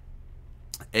one.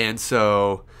 And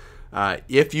so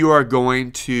if you are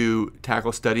going to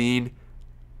tackle studying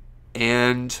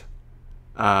and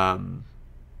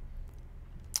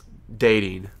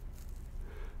dating,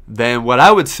 then what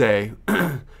I would say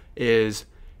is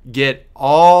get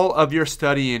all of your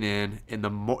studying in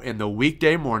the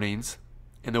weekday mornings,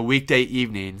 in the weekday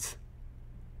evenings,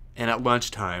 and at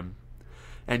lunchtime,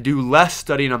 and do less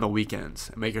studying on the weekends,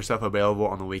 and make yourself available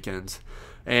on the weekends,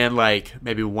 and like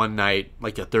maybe one night,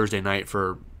 like a Thursday night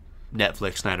for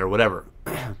Netflix night or whatever.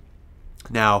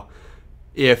 Now,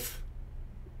 if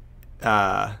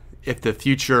the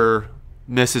future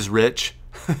Mrs. Rich,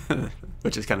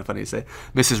 which is kind of funny to say,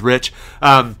 Mrs. Rich,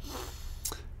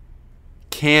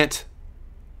 can't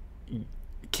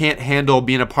handle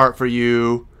being apart for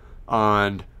you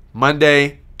on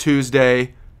Monday,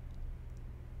 Tuesday,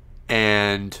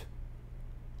 and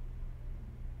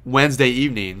Wednesday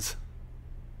evenings,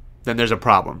 then there's a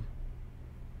problem,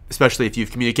 especially if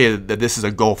you've communicated that this is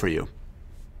a goal for you.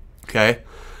 Okay?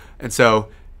 And so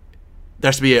there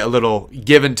has to be a little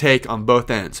give and take on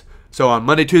both ends. So on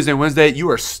Monday, Tuesday, and Wednesday, you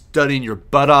are studying your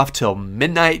butt off till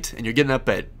midnight, and you're getting up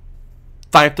at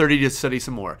 5:30 to study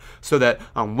some more, so that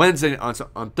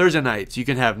on Thursday nights you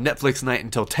can have Netflix night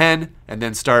until 10, and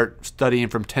then start studying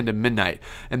from 10 to midnight,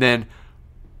 and then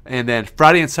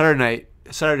Friday and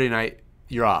Saturday night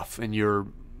you're off, and you're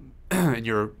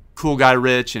cool guy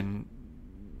Rich and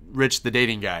Rich the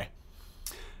dating guy.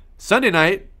 Sunday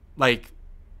night, like,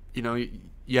 you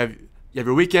have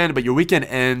your weekend, but your weekend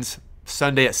ends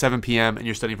Sunday at 7 p.m. and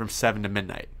you're studying from 7 to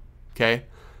midnight. Okay,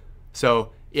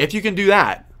 so if you can do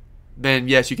that, then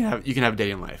yes, you can have a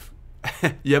dating life.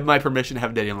 You have my permission to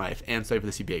have a dating life and study for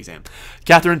the CPA exam.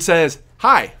 Catherine says,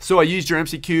 hi, so I used your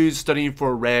MCQs studying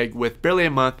for reg with barely a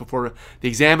month before the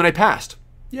exam and I passed.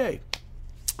 Yay.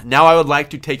 Now I would like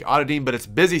to take auditing, but it's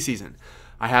busy season.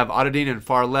 I have auditing and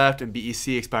far left and BEC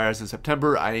expires in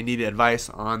September. I need advice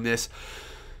on this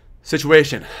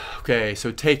situation. Okay,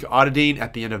 so take auditing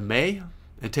at the end of May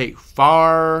and take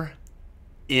far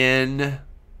in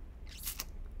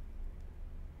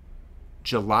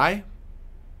July,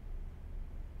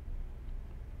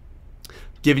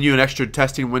 giving you an extra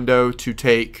testing window to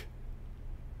take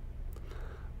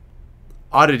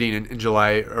auditing in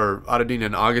July or auditing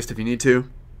in August if you need to.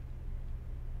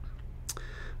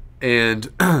 And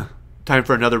time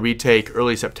for another retake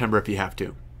early September if you have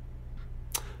to.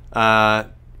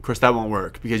 Of course, that won't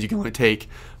work because you can only take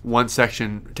a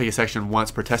section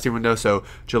once per testing window. So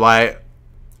July,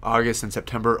 August, and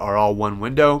September are all one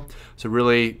window. So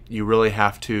really, you really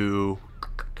have to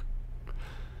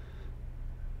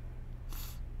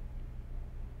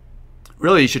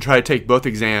you should try to take both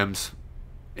exams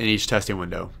in each testing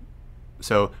window.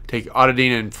 So take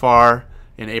auditing and FAR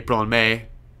in April and May,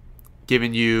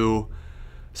 giving you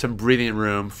some breathing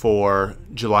room for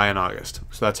July and August.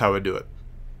 So that's how I would do it.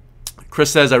 Chris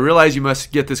says, I realize you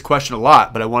must get this question a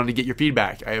lot, but I wanted to get your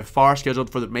feedback. I have FAR scheduled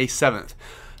for the May 7th.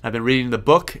 I've been reading the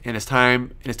book, and it's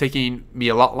taking me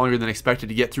a lot longer than expected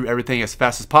to get through everything as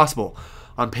fast as possible.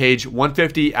 On page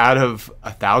 150 out of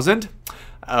 1,000.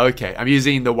 Okay, I'm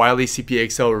using the Wiley CPA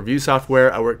Excel review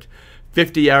software. I work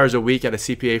 50 hours a week at a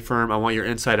CPA firm. I want your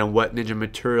insight on what ninja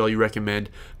material you recommend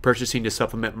purchasing to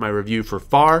supplement my review for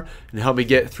FAR and help me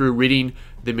get through reading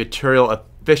the material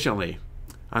efficiently.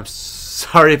 I'm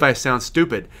sorry if I sound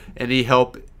stupid. Any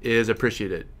help is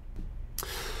appreciated.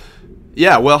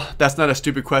 Yeah, well, that's not a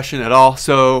stupid question at all.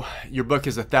 So your book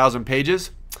is 1,000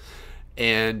 pages.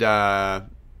 And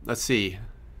let's see.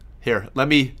 Here,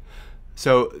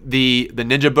 so the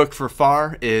Ninja book for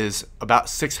FAR is about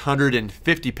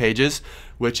 650 pages,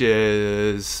 which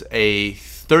is a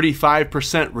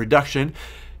 35% reduction.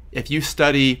 If you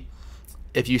study,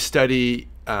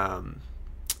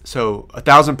 so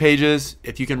 1,000 pages,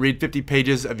 if you can read 50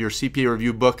 pages of your CPA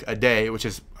review book a day, which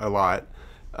is a lot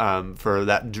for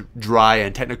that dry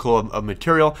and technical of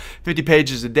material, 50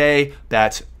 pages a day,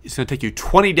 it's going to take you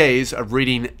 20 days of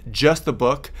reading just the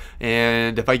book.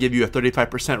 And if I give you a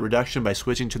 35% reduction by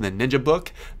switching to the Ninja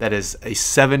book, that is a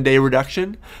 7-day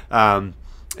reduction. And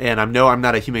I know I'm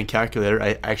not a human calculator.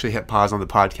 I actually hit pause on the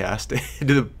podcast to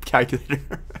do the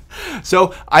calculator.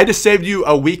 So I just saved you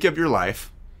a week of your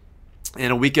life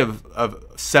and a week of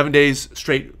 7 days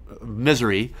straight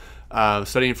misery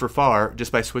studying for FAR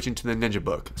just by switching to the Ninja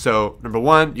book. So number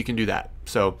one, you can do that.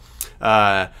 So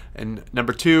and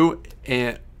number two,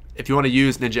 if you want to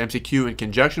use Ninja MCQ in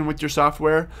conjunction with your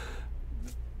software,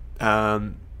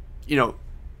 you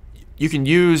can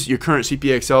use your current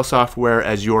CPA Excel software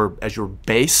as your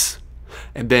base,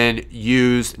 and then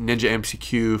use Ninja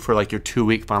MCQ for like your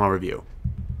 2-week final review.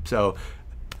 So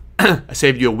I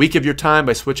saved you a week of your time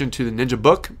by switching to the Ninja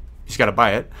book. You just got to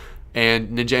buy it,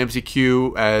 and Ninja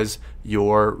MCQ as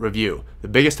your review. The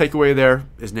biggest takeaway there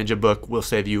is Ninja book will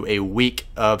save you a week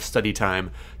of study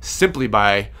time simply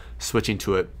by switching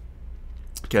to it,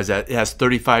 because it has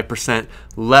 35%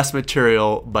 less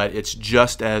material, but it's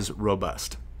just as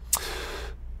robust.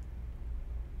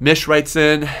 Mish writes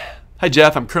in, hi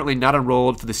Jeff, I'm currently not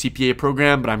enrolled for the CPA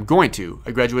program, but I'm going to.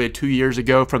 I graduated 2 years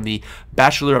ago from the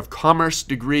Bachelor of Commerce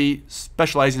degree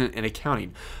specializing in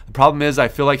accounting. The problem is I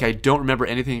feel like I don't remember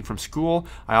anything from school.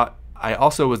 I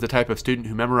also was the type of student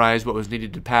who memorized what was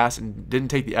needed to pass and didn't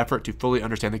take the effort to fully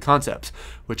understand the concepts,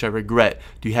 which I regret.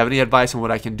 Do you have any advice on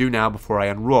what I can do now before I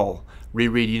enroll?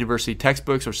 Reread university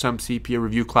textbooks or some CPA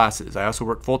review classes. I also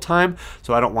work full-time,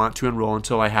 so I don't want to enroll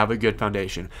until I have a good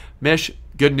foundation. Mish,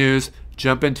 good news.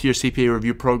 Jump into your CPA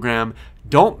review program.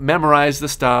 Don't memorize the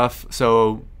stuff.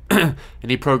 So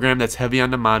any program that's heavy on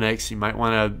mnemonics, you might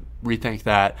want to rethink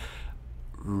that.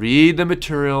 Read the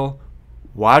material.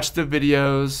 Watch the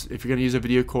videos if you're going to use a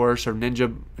video course, or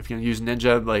Ninja, if you're going to use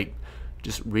Ninja, like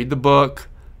just read the book,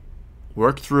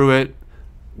 work through it,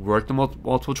 work the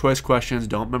multiple choice questions,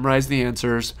 don't memorize the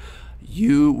answers.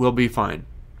 You will be fine.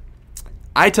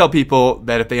 I tell people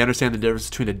that if they understand the difference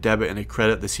between a debit and a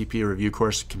credit, the CPA review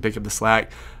course can pick up the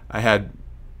slack. I had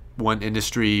one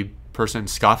industry person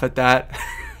scoff at that.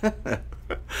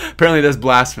 Apparently that's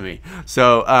blasphemy.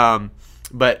 So,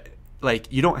 but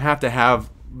like, you don't have to have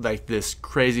like this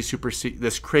crazy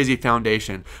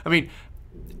foundation. I mean,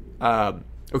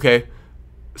 okay,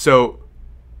 so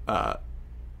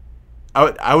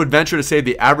I would venture to say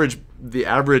the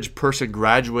average person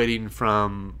graduating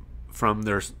from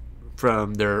their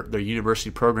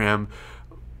university program,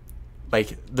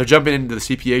 like they're jumping into the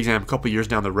CPA exam a couple years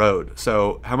down the road.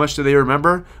 So how much do they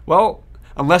remember? Well,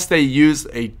 unless they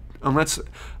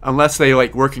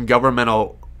like work in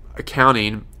governmental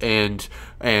accounting and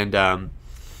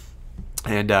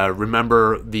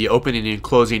remember the opening and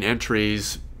closing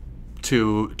entries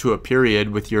to a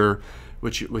period with your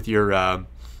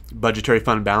budgetary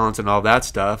fund balance and all that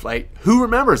stuff. Like, who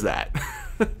remembers that?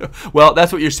 Well,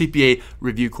 that's what your CPA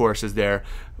review course is there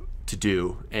to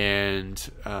do.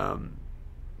 And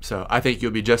so I think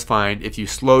you'll be just fine if you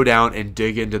slow down and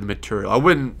dig into the material. I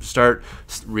wouldn't start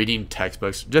reading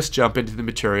textbooks. Just jump into the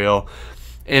material.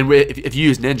 And if you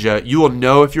use Ninja, you will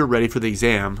know if you're ready for the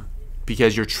exam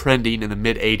because you're trending in the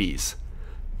mid 80s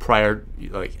prior,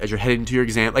 like as you're heading to your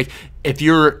exam. Like if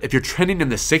you're trending in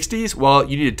the 60s, well,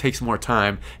 you need to take some more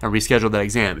time and reschedule that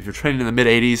exam. If you're trending in the mid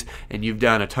 80s and you've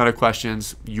done a ton of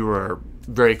questions, you are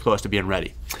very close to being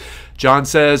ready. John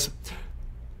says,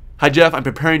 "Hi Jeff, I'm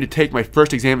preparing to take my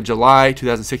first exam in July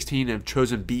 2016 and have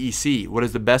chosen BEC. What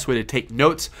is the best way to take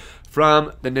notes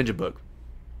from the Ninja book?"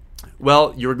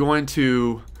 Well, you're going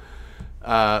to,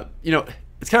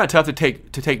 it's kind of tough to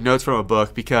take notes from a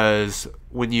book because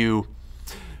when you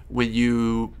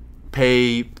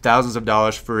pay thousands of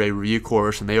dollars for a review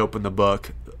course and they open the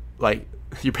book, like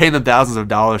you're paying them thousands of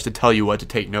dollars to tell you what to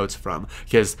take notes from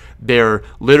because they're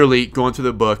literally going through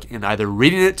the book and either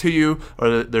reading it to you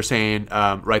or they're saying,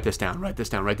 write this down, write this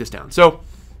down, write this down. So,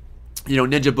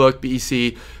 Ninja book,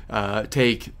 BEC,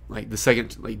 take like the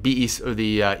second, like BEC or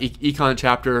the econ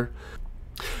chapter.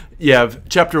 You have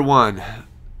chapter 1,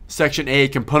 section A,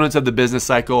 components of the business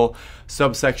cycle,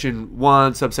 subsection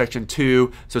 1, subsection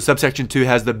 2. So subsection 2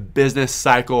 has the business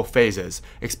cycle phases: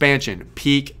 expansion,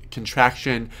 peak,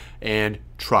 contraction, and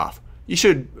trough. You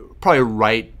should probably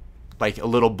write like a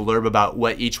little blurb about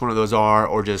what each one of those are,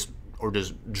 or just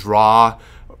draw,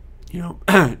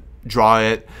 draw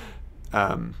it,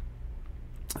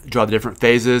 draw the different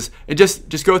phases, and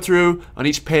just go through on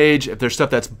each page. If there's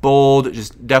stuff that's bold,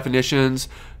 just definitions,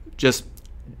 just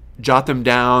jot them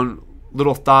down,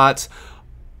 little thoughts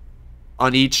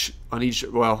on each,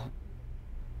 well,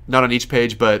 not on each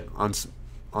page, but on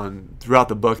throughout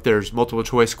the book. There's multiple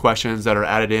choice questions that are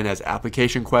added in as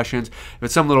application questions. If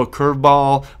it's some little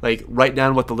curveball, like write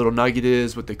down what the little nugget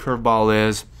is, what the curveball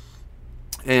is,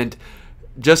 and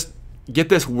just get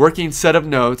this working set of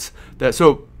notes.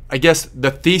 So I guess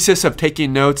the thesis of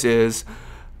taking notes is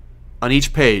on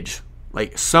each page,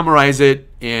 like summarize it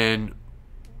in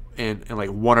like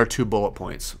 1 or 2 bullet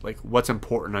points, like what's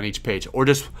important on each page, or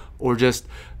just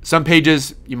some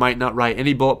pages you might not write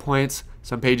any bullet points,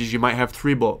 some pages you might have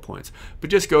 3 bullet points,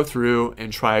 but just go through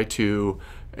and try to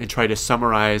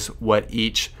summarize what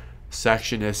each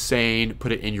section is saying,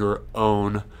 put it in your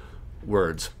own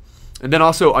words. And then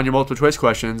also on your multiple choice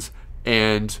questions,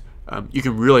 and you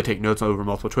can really take notes over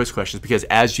multiple choice questions, because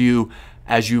as you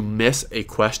miss a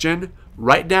question,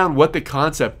 write down what the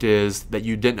concept is that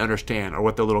you didn't understand or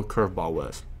what the little curveball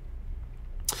was.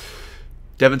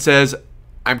 Devin says,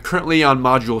 "I'm currently on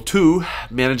module 2,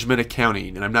 management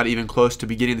accounting, and I'm not even close to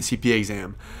beginning the CPA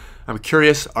exam. I'm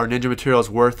curious, are Ninja materials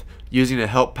worth using to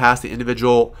help pass the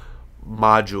individual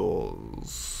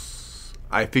modules?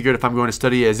 I figured if I'm going to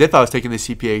study as if I was taking the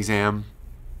CPA exam,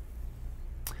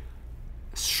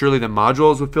 surely the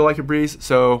modules would feel like a breeze."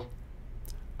 So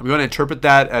I'm going to interpret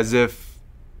that as if,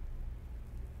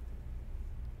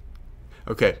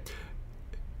 okay,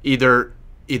 either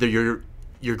you're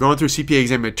going through CPA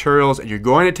exam materials and you're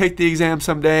going to take the exam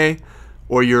someday,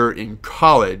 or you're in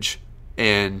college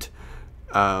and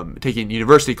taking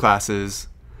university classes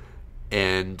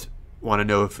and want to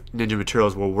know if Ninja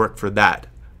materials will work for that.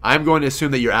 I'm going to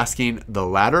assume that you're asking the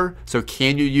latter. So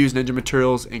can you use Ninja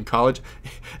materials in college?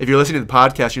 If you're listening to the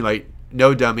podcast, you're like,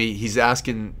 no, dummy, he's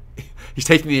taking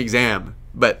the exam.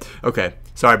 But okay,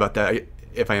 sorry about that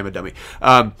if I am a dummy.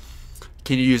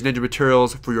 Can you use Ninja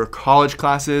materials for your college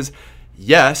classes?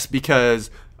 Yes, because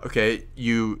okay,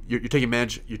 you're taking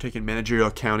managerial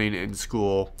accounting in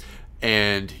school,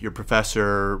 and your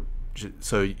professor,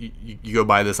 so you go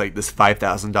buy this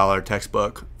 $5,000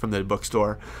 textbook from the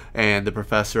bookstore, and the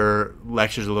professor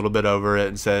lectures a little bit over it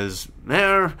and says,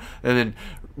 and then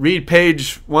read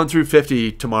page 1 through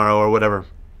 50 tomorrow or whatever.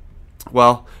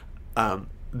 Well,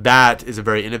 that is a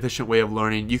very inefficient way of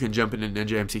learning. You can jump into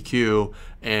Ninja MCQ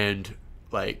and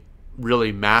like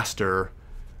really master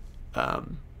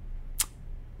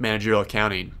managerial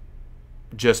accounting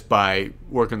just by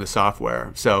working the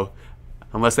software. So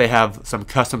unless they have some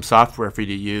custom software for you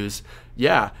to use,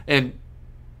 yeah. And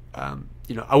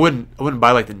I wouldn't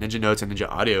buy like the Ninja Notes and Ninja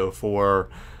Audio for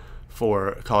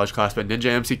a college class, but Ninja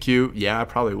MCQ, yeah, I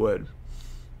probably would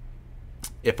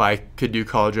if I could do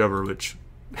college over, which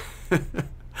I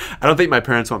don't think my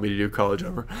parents want me to do college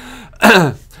over.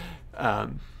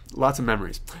 Lots of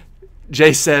memories.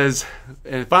 Jay says,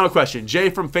 and final question, Jay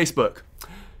from Facebook.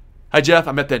 Hi, Jeff.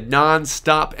 I'm at the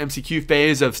non-stop MCQ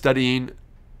phase of studying.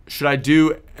 Should I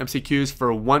do MCQs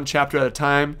for one chapter at a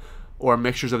time or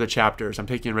mixtures of the chapters? I'm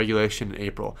taking regulation in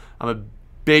April. I'm a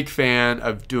big fan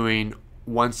of doing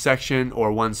one section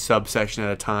or one subsection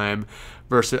at a time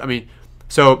versus,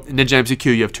 so in Ninja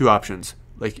MCQ, you have two options.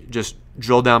 Like just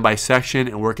drill down by section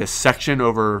and work a section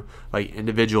over like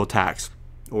individual tax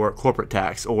or corporate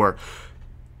tax or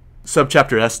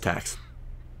subchapter S tax,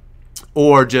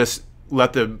 or just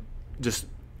let them just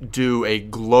do a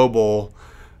global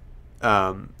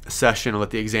session and let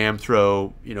the exam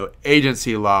throw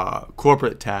agency law,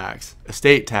 corporate tax,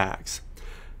 estate tax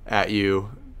at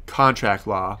you, contract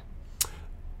law.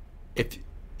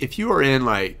 If you are in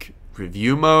like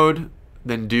review mode,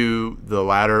 then do the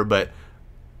latter, but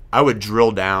I would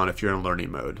drill down if you're in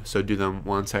learning mode. So do them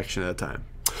one section at a time.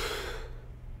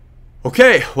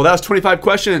 Okay, well, that was 25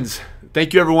 questions.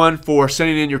 Thank you, everyone, for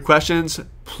sending in your questions.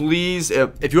 Please,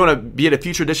 if you want to be at a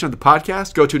future edition of the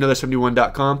podcast, go to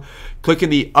Another71.com. Click in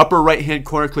the upper right-hand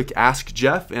corner, click Ask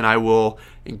Jeff, and I will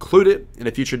include it in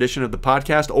a future edition of the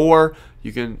podcast, or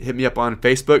you can hit me up on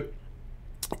Facebook.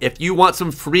 If you want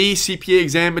some free CPA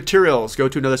exam materials, go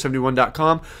to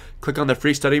Another71.com. Click on the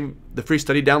free study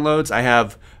downloads. I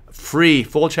have free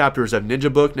full chapters of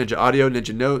Ninja Book, Ninja Audio,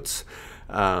 Ninja Notes,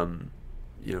 Ninja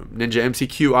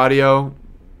MCQ audio.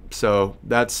 So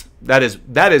that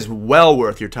is well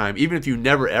worth your time. Even if you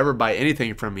never ever buy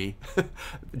anything from me,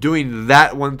 doing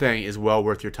that one thing is well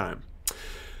worth your time.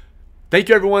 Thank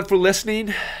you, everyone, for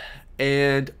listening,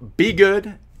 and be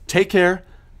good, take care,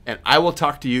 and I will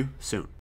talk to you soon.